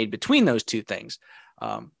association that's made between those 2 things.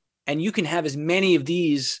 And you can have as many of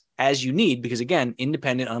these as you need because, again,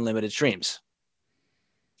 independent, unlimited streams.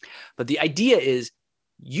 But the idea is,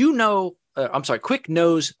 QUIC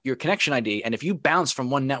knows your connection ID. And if you bounce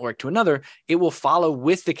from one network to another, it will follow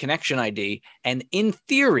with the connection ID. And in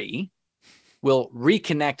theory, will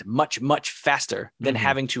reconnect much, much faster than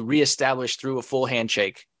having to reestablish through a full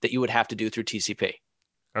handshake that you would have to do through TCP.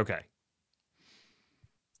 Okay.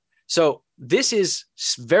 So this is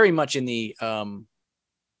very much in the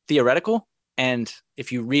theoretical. And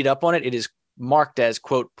if you read up on it, it is marked as,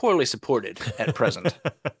 quote, poorly supported at present.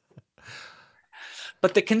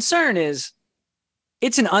 But the concern is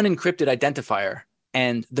it's an unencrypted identifier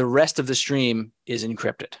and the rest of the stream is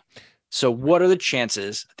encrypted. So what are the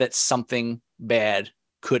chances that something bad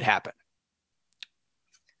could happen?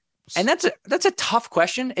 And that's a tough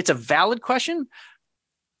question. It's a valid question,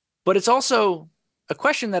 but it's also a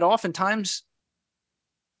question that oftentimes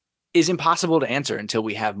is impossible to answer until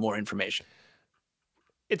we have more information.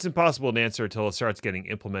 It's impossible to answer until it starts getting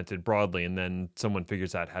implemented broadly, and then someone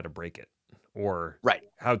figures out how to break it or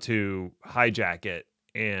how to hijack it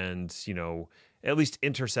and, at least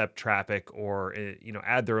intercept traffic or,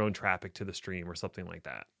 add their own traffic to the stream or something like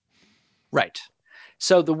that. Right.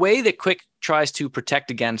 So the way that QUIC tries to protect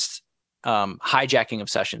against hijacking of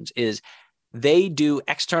sessions is they do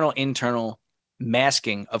external, internal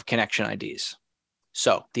masking of connection IDs.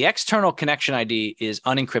 So the external connection ID is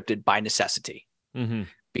unencrypted by necessity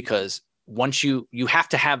because once you have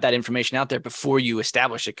to have that information out there before you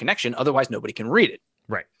establish a connection. Otherwise, nobody can read it.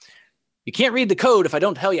 Right. You can't read the code if I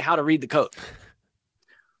don't tell you how to read the code.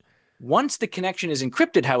 Once the connection is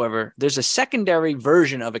encrypted, however, there's a secondary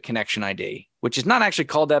version of a connection ID, which is not actually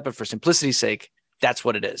called that, but for simplicity's sake, that's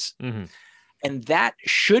what it is. And that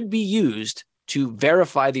should be used to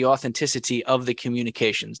verify the authenticity of the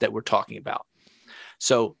communications that we're talking about.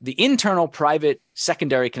 So the internal private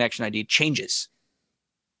secondary connection ID changes.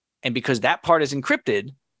 And because that part is encrypted,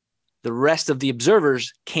 the rest of the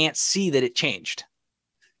observers can't see that it changed.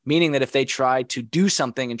 Meaning that if they try to do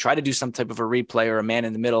something and try to do some type of a replay or a man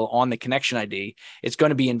in the middle on the connection ID, it's going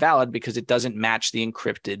to be invalid because it doesn't match the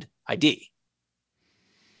encrypted ID.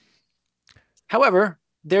 However,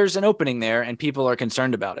 there's an opening there and people are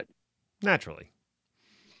concerned about it. Naturally.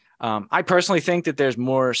 I personally think that there's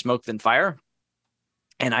more smoke than fire.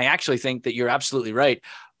 And I actually think that you're absolutely right.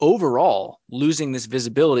 Overall, losing this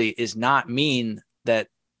visibility does not mean that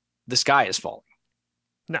the sky is falling.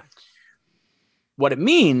 No. What it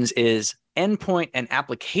means is endpoint and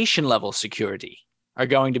application level security are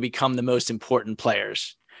going to become the most important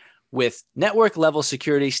players, with network level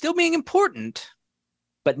security still being important,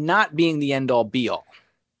 but not being the end all be all.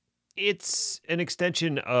 It's an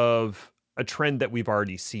extension of a trend that we've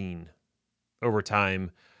already seen over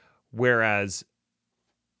time, whereas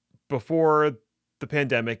before the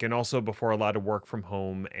pandemic and also before a lot of work from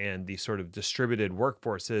home and the sort of distributed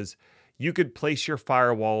workforces, you could place your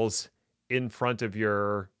firewalls in front of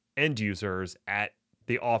your end users at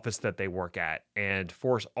the office that they work at and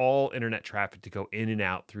force all internet traffic to go in and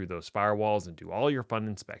out through those firewalls and do all your fun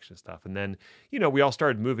inspection stuff. And then, we all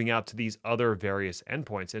started moving out to these other various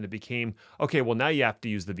endpoints, and it became, okay, well, now you have to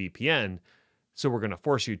use the VPN. So we're going to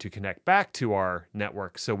force you to connect back to our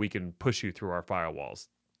network so we can push you through our firewalls.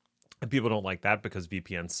 And people don't like that because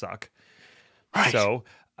VPNs suck. Right. So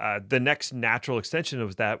the next natural extension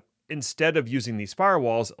was that instead of using these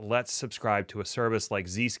firewalls, let's subscribe to a service like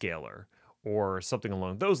Zscaler or something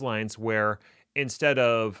along those lines, where instead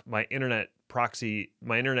of my internet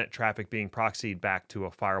traffic being proxied back to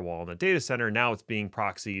a firewall in the data center, now it's being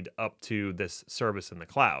proxied up to this service in the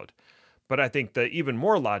cloud. But I think the even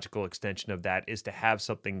more logical extension of that is to have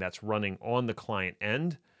something that's running on the client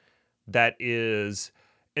end that is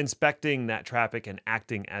inspecting that traffic and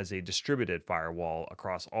acting as a distributed firewall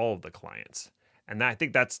across all of the clients. And I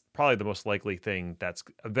think that's probably the most likely thing that's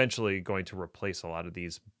eventually going to replace a lot of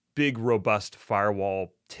these big, robust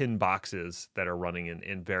firewall tin boxes that are running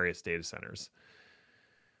in various data centers.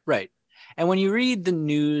 Right. And when you read the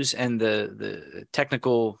news and the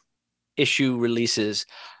technical issue releases,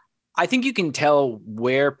 I think you can tell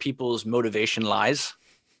where people's motivation lies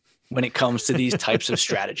when it comes to these types of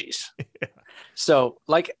strategies. Yeah. So,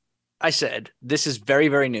 like I said, this is very,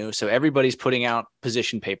 very new. So everybody's putting out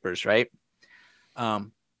position papers, right?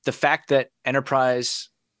 The fact that enterprise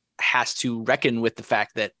has to reckon with the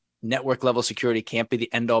fact that network level security can't be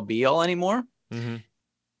the end all be all anymore. Mm-hmm.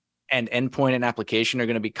 And endpoint and application are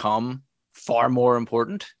going to become far more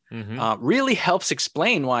important. Mm-hmm. Really helps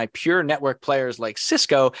explain why pure network players like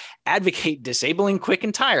Cisco advocate disabling Quick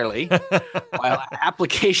entirely, while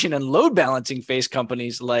application and load balancing face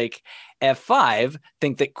companies like F5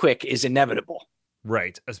 think that Quick is inevitable.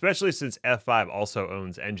 Right, especially since F5 also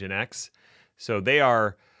owns NGINX. So they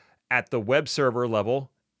are at the web server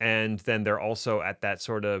level, and then they're also at that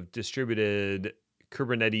sort of distributed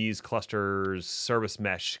Kubernetes clusters, service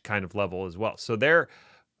mesh kind of level as well. So they're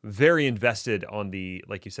very invested on the,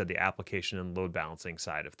 like you said, the application and load balancing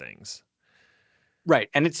side of things. Right.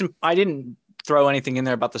 And I didn't throw anything in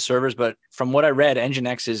there about the servers, but from what I read,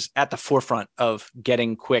 NGINX is at the forefront of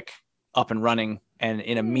getting Quick up and running and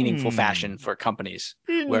in a meaningful fashion for companies,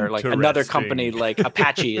 where like another company like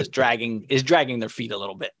Apache is dragging their feet a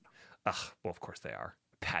little bit. Well, of course they are.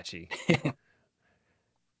 Apache.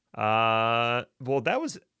 Well, that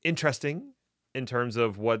was interesting in terms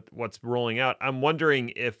of what's rolling out. I'm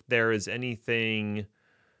wondering if there is anything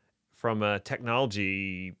from a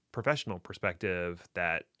technology professional perspective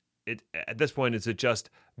that at this point, is it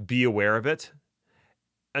just be aware of it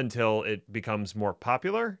until it becomes more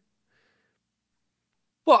popular?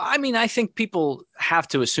 Well, I mean, I think people have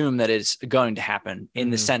to assume that it's going to happen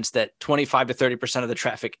in the sense that 25 to 30% of the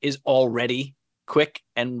traffic is already Quick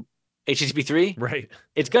and HTTP3. Right.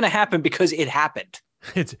 It's going to happen because it happened.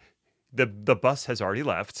 It's the bus has already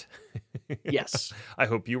left. Yes. I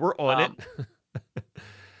hope you were on it.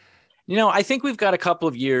 I think we've got a couple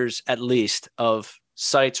of years at least of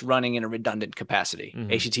sites running in a redundant capacity,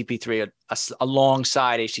 HTTP3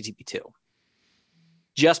 alongside HTTP2,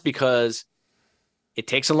 just because it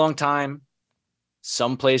takes a long time.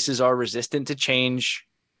 Some places are resistant to change.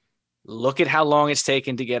 Look at how long it's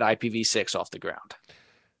taken to get IPv6 off the ground.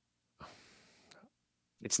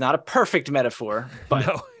 It's not a perfect metaphor, but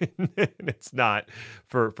no, it's not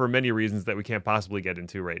for many reasons that we can't possibly get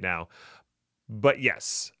into right now. But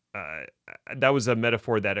yes, that was a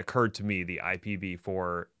metaphor that occurred to me, the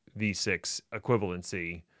IPv4 v6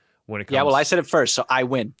 equivalency when it comes. Yeah, well, I said it first, so I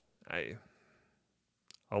win.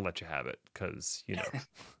 I'll let you have it because,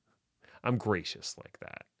 I'm gracious like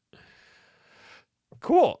that.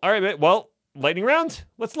 Cool. All right, well, lightning round.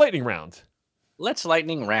 Let's lightning round. Let's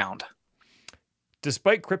lightning round.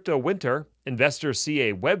 Despite crypto winter, investors see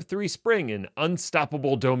a Web3 spring in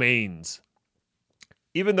unstoppable domains.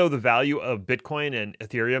 Even though the value of Bitcoin and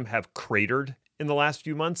Ethereum have cratered in the last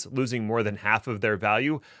few months, losing more than half of their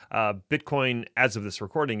value, Bitcoin, as of this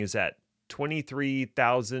recording, is at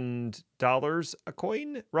 $23,000 a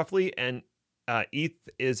coin, roughly, and ETH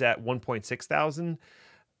is at 1.6 thousand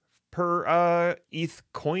per ETH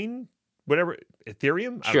coin, whatever,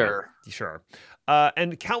 Ethereum? Sure.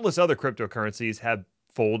 And countless other cryptocurrencies have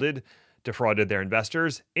folded, defrauded their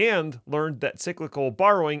investors, and learned that cyclical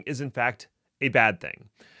borrowing is in fact a bad thing.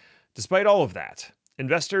 Despite all of that,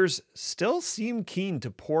 investors still seem keen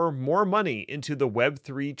to pour more money into the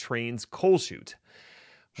Web3 train's coal chute.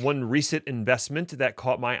 One recent investment that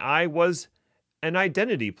caught my eye was an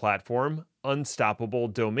identity platform, Unstoppable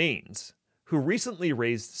Domains, who recently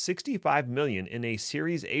raised $65 million in a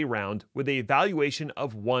Series A round with a valuation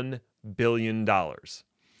of $1 billion.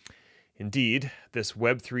 Indeed, this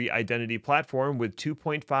Web3 identity platform with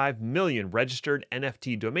 2.5 million registered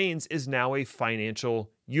NFT domains is now a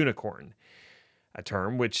financial unicorn, a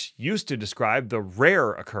term which used to describe the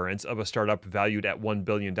rare occurrence of a startup valued at $1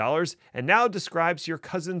 billion and now describes your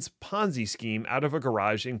cousin's Ponzi scheme out of a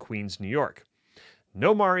garage in Queens, New York.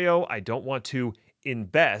 No, Mario, I don't want to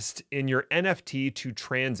invest in your NFT to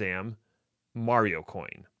Transam Mario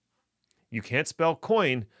Coin. You can't spell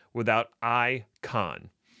coin without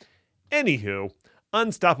icon. Anywho,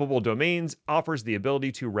 Unstoppable Domains offers the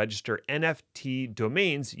ability to register NFT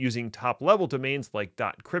domains using top-level domains like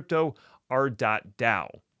 .crypto or .dao.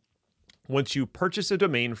 Once you purchase a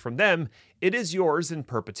domain from them, it is yours in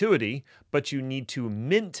perpetuity, but you need to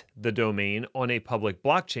mint the domain on a public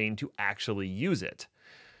blockchain to actually use it.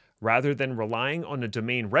 Rather than relying on a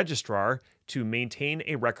domain registrar to maintain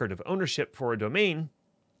a record of ownership for a domain,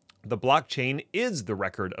 the blockchain is the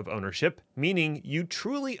record of ownership, meaning you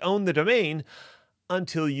truly own the domain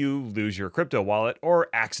until you lose your crypto wallet or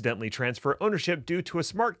accidentally transfer ownership due to a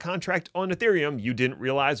smart contract on Ethereum you didn't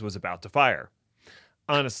realize was about to fire.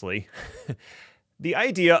 Honestly, the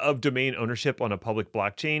idea of domain ownership on a public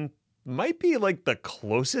blockchain might be like the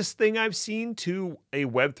closest thing I've seen to a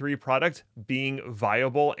Web3 product being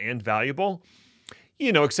viable and valuable.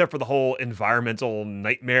 You know, except for the whole environmental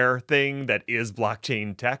nightmare thing that is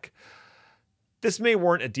blockchain tech. This may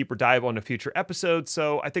warrant a deeper dive on a future episode,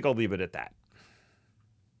 so I think I'll leave it at that.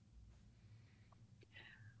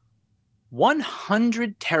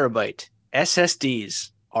 100 terabyte SSDs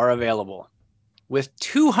are available, with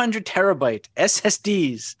 200 terabyte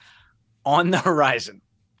SSDs on the horizon.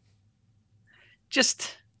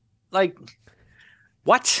 Just like,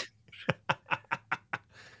 what?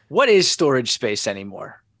 What is storage space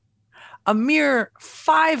anymore? A mere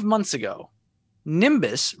 5 months ago,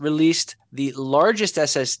 Nimbus released the largest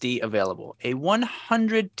SSD available, a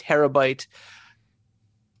 100 terabyte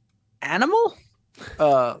animal?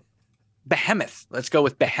 Behemoth. Let's go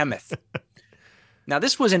with Behemoth. Now,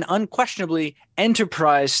 this was an unquestionably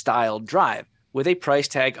enterprise-style drive with a price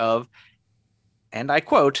tag of, and I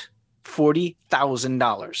quote,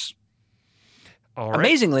 $40,000. All right.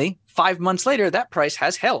 Amazingly, 5 months later, that price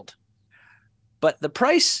has held. But the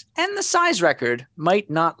price and the size record might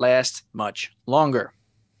not last much longer.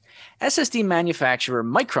 SSD manufacturer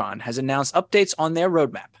Micron has announced updates on their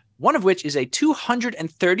roadmap, one of which is a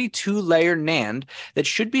 232-layer NAND that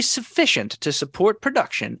should be sufficient to support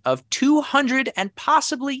production of 200 and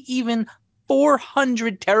possibly even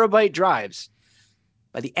 400 terabyte drives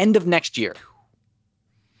by the end of next year.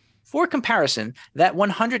 For comparison, that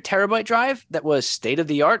 100 terabyte drive that was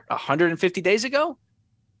state-of-the-art 150 days ago,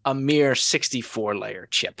 a mere 64-layer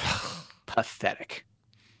chip. Pathetic.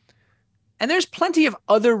 And there's plenty of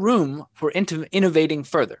other room for innovating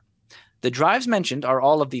further. The drives mentioned are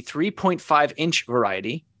all of the 3.5-inch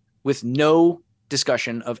variety with no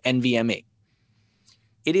discussion of NVMe.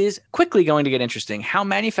 It is quickly going to get interesting how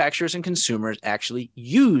manufacturers and consumers actually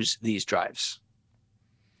use these drives.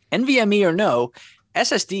 NVMe or no,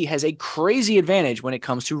 SSD has a crazy advantage when it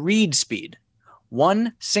comes to read speed.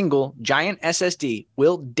 One single giant SSD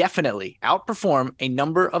will definitely outperform a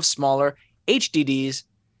number of smaller HDDs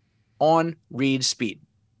on read speed.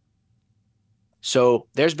 So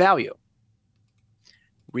there's value.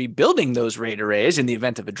 Rebuilding those RAID arrays in the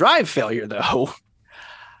event of a drive failure, though,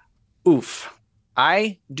 oof.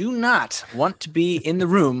 I do not want to be in the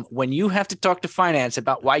room when you have to talk to finance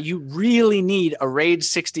about why you really need a RAID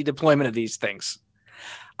 60 deployment of these things.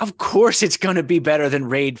 Of course it's going to be better than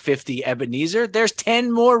RAID 50, Ebenezer. There's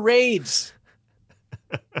 10 more RAIDs.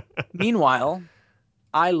 Meanwhile,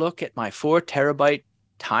 I look at my 4 terabyte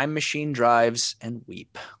time machine drives and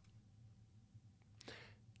weep.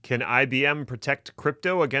 Can IBM protect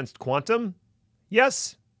crypto against quantum?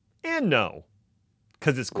 Yes and no.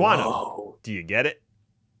 Because it's quantum. Whoa. Do you get it?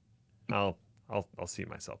 I'll see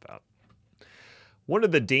myself out. One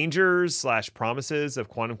of the dangers / promises of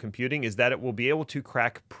quantum computing is that it will be able to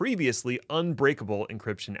crack previously unbreakable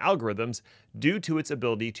encryption algorithms due to its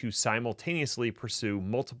ability to simultaneously pursue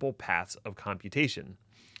multiple paths of computation.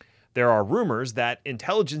 There are rumors that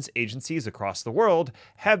intelligence agencies across the world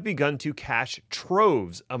have begun to cache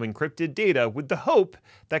troves of encrypted data with the hope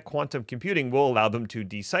that quantum computing will allow them to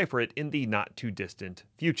decipher it in the not-too-distant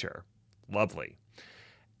future. Lovely.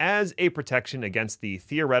 As a protection against the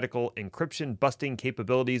theoretical encryption-busting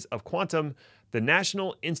capabilities of quantum, the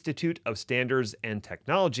National Institute of Standards and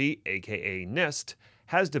Technology, aka NIST,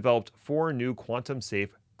 has developed 4 new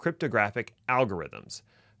quantum-safe cryptographic algorithms,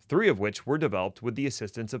 3 of which were developed with the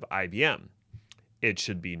assistance of IBM. It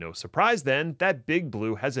should be no surprise then that Big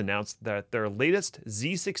Blue has announced that their latest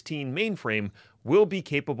Z16 mainframe will be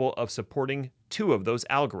capable of supporting two of those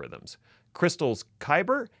algorithms, Crystal's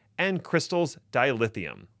Kyber and Crystal's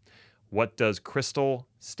dilithium. What does Crystal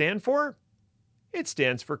stand for? It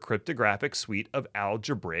stands for Cryptographic Suite of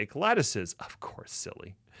Algebraic Lattices. Of course,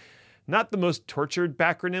 silly. Not the most tortured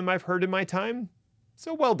backronym I've heard in my time,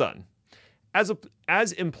 so well done.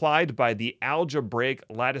 As implied by the algebraic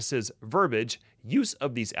lattices verbiage, use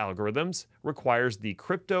of these algorithms requires the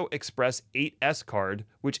Crypto Express 8S card,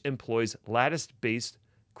 which employs lattice-based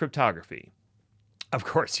cryptography. Of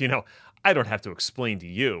course, I don't have to explain to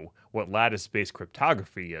you what lattice-based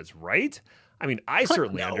cryptography is, right? I mean, I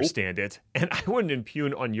certainly understand it, and I wouldn't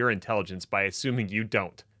impugn on your intelligence by assuming you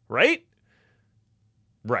don't, right?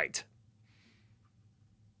 Right.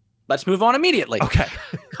 Let's move on immediately. Okay.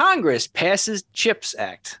 Congress passes CHIPS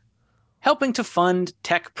Act, helping to fund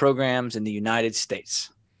tech programs in the United States.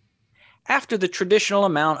 After the traditional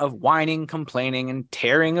amount of whining, complaining, and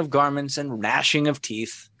tearing of garments and gnashing of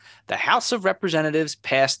teeth, the House of Representatives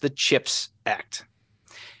passed the CHIPS Act.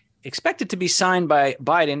 Expected to be signed by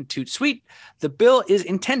Biden toot sweet, the bill is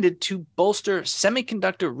intended to bolster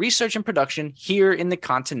semiconductor research and production here in the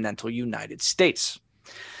continental United States.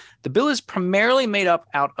 The bill is primarily made up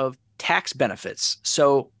out of tax benefits.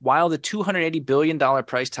 So while the $280 billion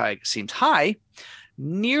price tag seems high,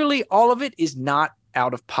 nearly all of it is not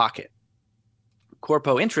out of pocket.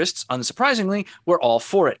 Corpo interests, unsurprisingly, were all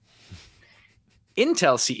for it.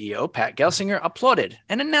 Intel CEO Pat Gelsinger applauded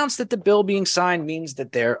and announced that the bill being signed means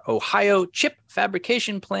that their Ohio chip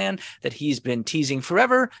fabrication plan that he's been teasing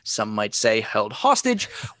forever, some might say held hostage,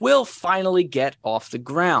 will finally get off the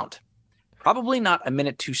ground. Probably not a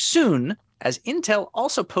minute too soon, as Intel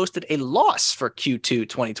also posted a loss for Q2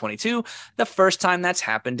 2022, the first time that's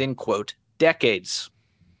happened in, quote, decades.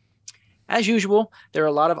 As usual, there are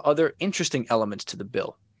a lot of other interesting elements to the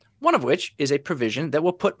bill, one of which is a provision that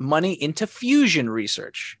will put money into fusion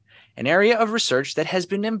research, an area of research that has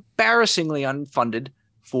been embarrassingly unfunded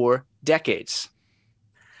for decades.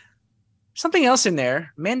 Something else in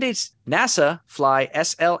there mandates NASA fly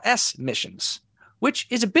SLS missions, which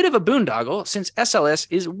is a bit of a boondoggle since SLS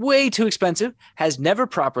is way too expensive, has never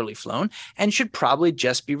properly flown, and should probably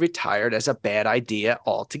just be retired as a bad idea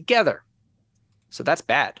altogether. So that's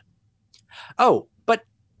bad. Oh, but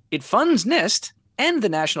it funds NIST and the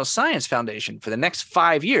National Science Foundation for the next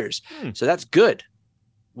 5 years. So that's good.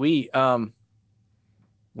 We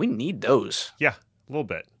need those. Yeah, a little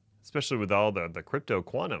bit, especially with all the crypto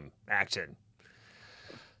quantum action.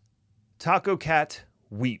 Taco Cat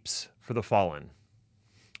weeps for the fallen.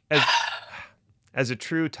 As a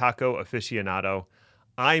true taco aficionado,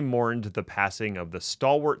 I mourned the passing of the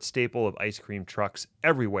stalwart staple of ice cream trucks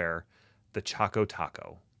everywhere, the Choco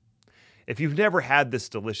Taco. If you've never had this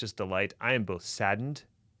delicious delight, I am both saddened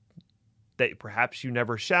that perhaps you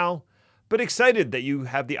never shall, but excited that you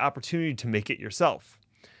have the opportunity to make it yourself.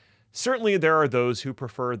 Certainly there are those who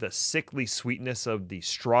prefer the sickly sweetness of the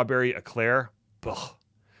strawberry eclair,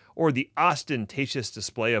 or the ostentatious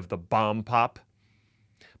display of the bomb pop.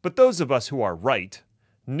 But those of us who are right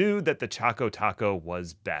knew that the Choco Taco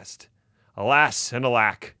was best. Alas and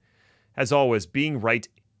alack. As always, being right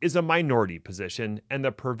is a minority position, and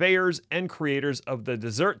the purveyors and creators of the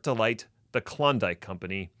dessert delight, the Klondike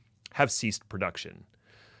Company, have ceased production.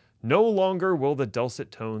 No longer will the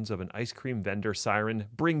dulcet tones of an ice cream vendor siren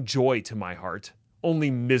bring joy to my heart, only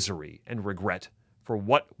misery and regret for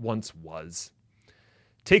what once was.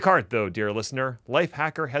 Take heart, though, dear listener.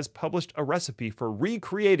 Lifehacker has published a recipe for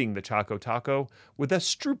recreating the Choco Taco with a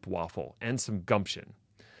stroopwafel and some gumption.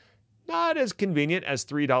 Not as convenient as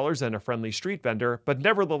 $3 and a friendly street vendor, but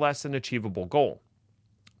nevertheless an achievable goal.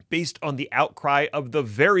 Based on the outcry of the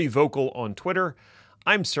very vocal on Twitter,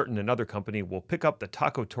 I'm certain another company will pick up the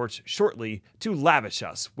taco torch shortly to lavish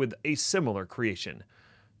us with a similar creation.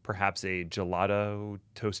 Perhaps a gelato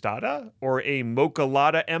tostada or a mocha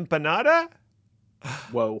latte empanada?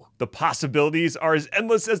 Whoa. The possibilities are as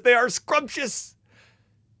endless as they are scrumptious.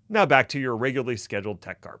 Now back to your regularly scheduled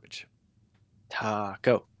tech garbage.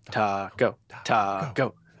 Taco.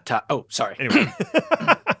 Oh, sorry. Anyway.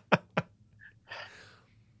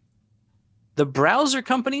 The browser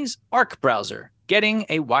company's Arc browser getting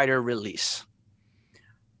a wider release.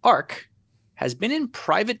 Arc has been in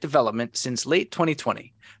private development since late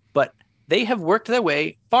 2020, but they have worked their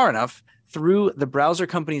way far enough through the browser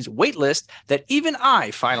company's waitlist that even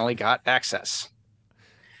I finally got access.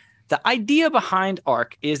 The idea behind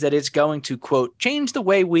Arc is that it's going to, quote, change the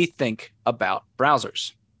way we think about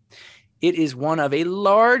browsers. It is one of a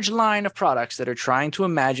large line of products that are trying to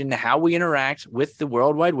imagine how we interact with the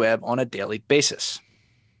World Wide Web on a daily basis.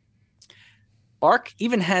 Arc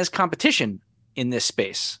even has competition in this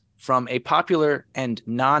space from a popular and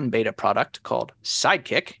non-beta product called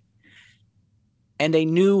Sidekick and a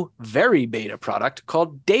new very beta product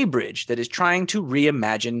called Daybridge that is trying to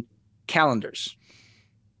reimagine calendars.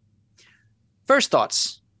 First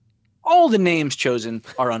thoughts, all the names chosen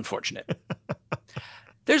are unfortunate.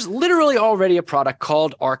 There's literally already a product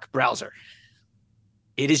called Arc Browser.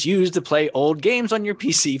 It is used to play old games on your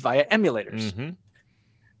PC via emulators. Mm-hmm.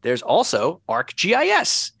 There's also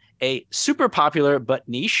ArcGIS, a super popular but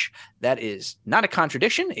niche that is not a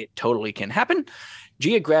contradiction. It totally can happen.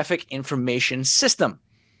 Geographic information system.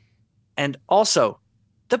 And also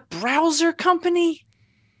the browser company.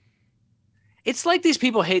 It's like these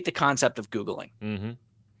people hate the concept of Googling. Mm-hmm.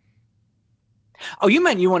 Oh, you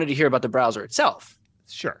meant you wanted to hear about the browser itself.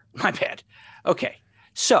 Sure. My bad. Okay.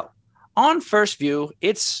 So on first view,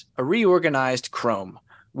 it's a reorganized Chrome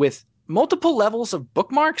with multiple levels of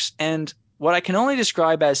bookmarks and what I can only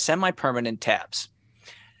describe as semi-permanent tabs.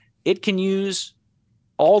 It can use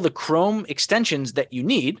all the Chrome extensions that you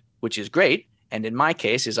need, which is great, and in my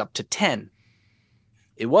case is up to 10.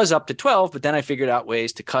 It was up to 12, but then I figured out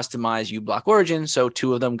ways to customize uBlock Origin, so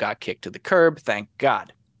 2 of them got kicked to the curb, thank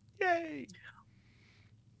God. Yay!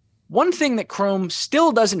 One thing that Chrome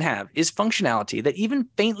still doesn't have is functionality that even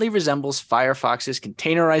faintly resembles Firefox's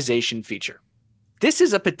containerization feature. This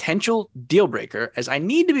is a potential deal breaker as I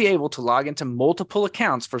need to be able to log into multiple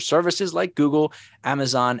accounts for services like Google,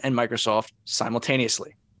 Amazon, and Microsoft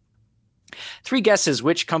simultaneously. 3 guesses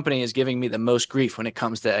which company is giving me the most grief when it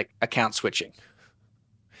comes to account switching.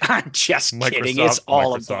 I'm just kidding. It's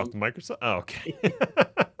all of them. Microsoft. Oh, okay.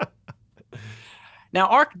 Now,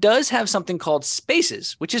 Arc does have something called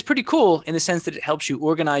Spaces, which is pretty cool in the sense that it helps you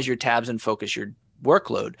organize your tabs and focus your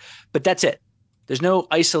workload. But that's it. There's no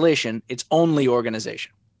isolation. It's only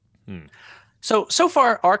organization. So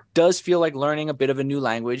far, Arc does feel like learning a bit of a new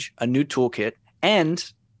language, a new toolkit, and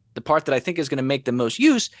the part that I think is going to make the most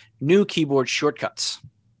use, new keyboard shortcuts.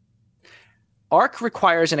 Arc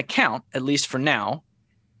requires an account, at least for now,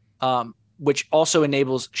 which also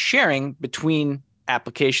enables sharing between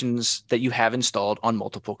applications that you have installed on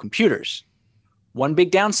multiple computers. One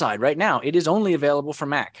big downside right now, it is only available for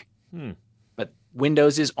Mac, but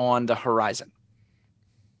Windows is on the horizon.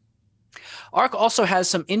 Arc also has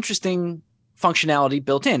some interesting functionality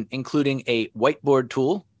built in, including a whiteboard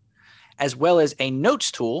tool, as well as a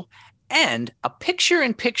notes tool and a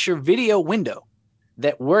picture-in-picture video window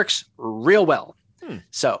that works real well.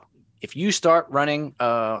 So if you start running,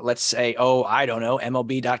 let's say,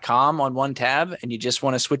 MLB.com on one tab and you just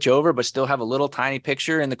want to switch over but still have a little tiny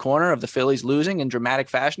picture in the corner of the Phillies losing in dramatic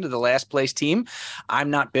fashion to the last place team, I'm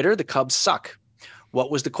not bitter. The Cubs suck.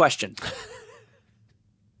 What was the question?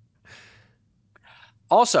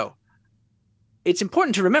 Also, it's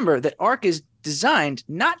important to remember that Arc is designed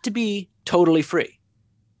not to be totally free.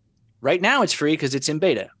 Right now it's free because it's in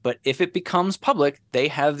beta, but if it becomes public, they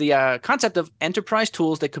have the concept of enterprise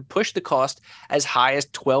tools that could push the cost as high as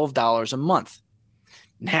 $12 a month.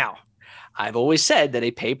 Now, I've always said that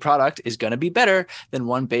a paid product is going to be better than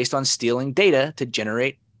one based on stealing data to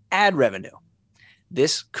generate ad revenue.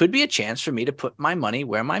 This could be a chance for me to put my money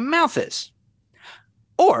where my mouth is.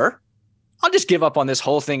 Or I'll just give up on this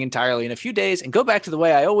whole thing entirely in a few days and go back to the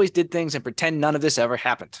way I always did things and pretend none of this ever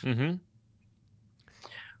happened.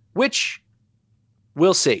 Which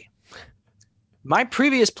we'll see. My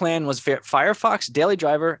previous plan was Firefox Daily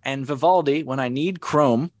Driver and Vivaldi when I need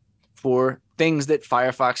Chrome for things that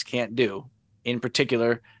Firefox can't do, in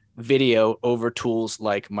particular, video over tools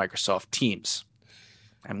like Microsoft Teams.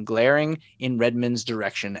 I'm glaring in Redmond's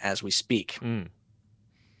direction as we speak.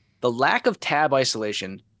 The lack of tab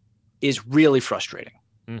isolation is really frustrating.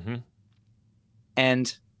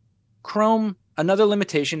 And Chrome, another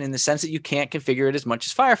limitation in the sense that you can't configure it as much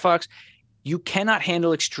as Firefox, you cannot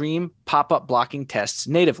handle extreme pop-up blocking tests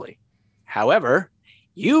natively. However,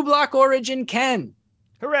 uBlock Origin can.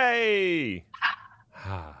 Hooray!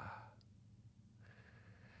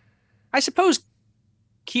 I suppose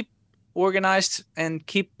keep organized and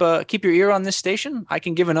keep your ear on this station. I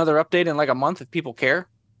can give another update in like a month if people care.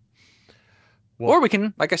 Or we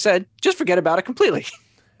can, like I said, just forget about it completely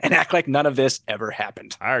and act like none of this ever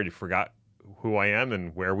happened. I already forgot who I am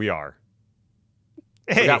and where we are.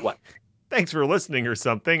 Hey, forgot what? Thanks for listening or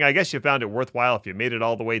something. I guess you found it worthwhile if you made it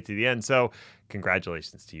all the way to the end. So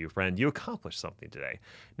congratulations to you, friend. You accomplished something today.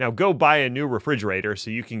 Now go buy a new refrigerator so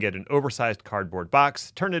you can get an oversized cardboard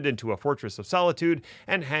box, turn it into a fortress of solitude,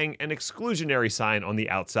 and hang an exclusionary sign on the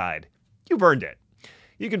outside. You've earned it.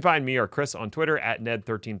 You can find me or Chris on Twitter at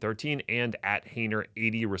Ned1313 and at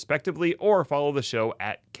Hainer80 respectively, or follow the show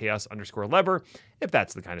at chaos_lever if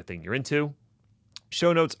that's the kind of thing you're into.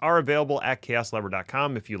 Show notes are available at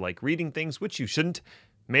chaoslever.com if you like reading things, which you shouldn't.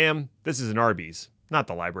 Ma'am, this is an Arby's, not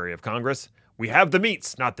the Library of Congress. We have the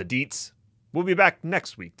meats, not the deets. We'll be back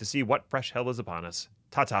next week to see what fresh hell is upon us.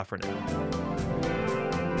 Ta-ta for now.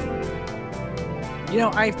 You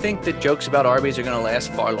know, I think that jokes about Arby's are going to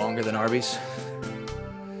last far longer than Arby's.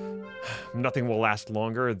 Nothing will last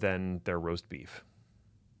longer than their roast beef.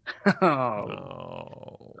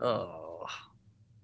 Oh.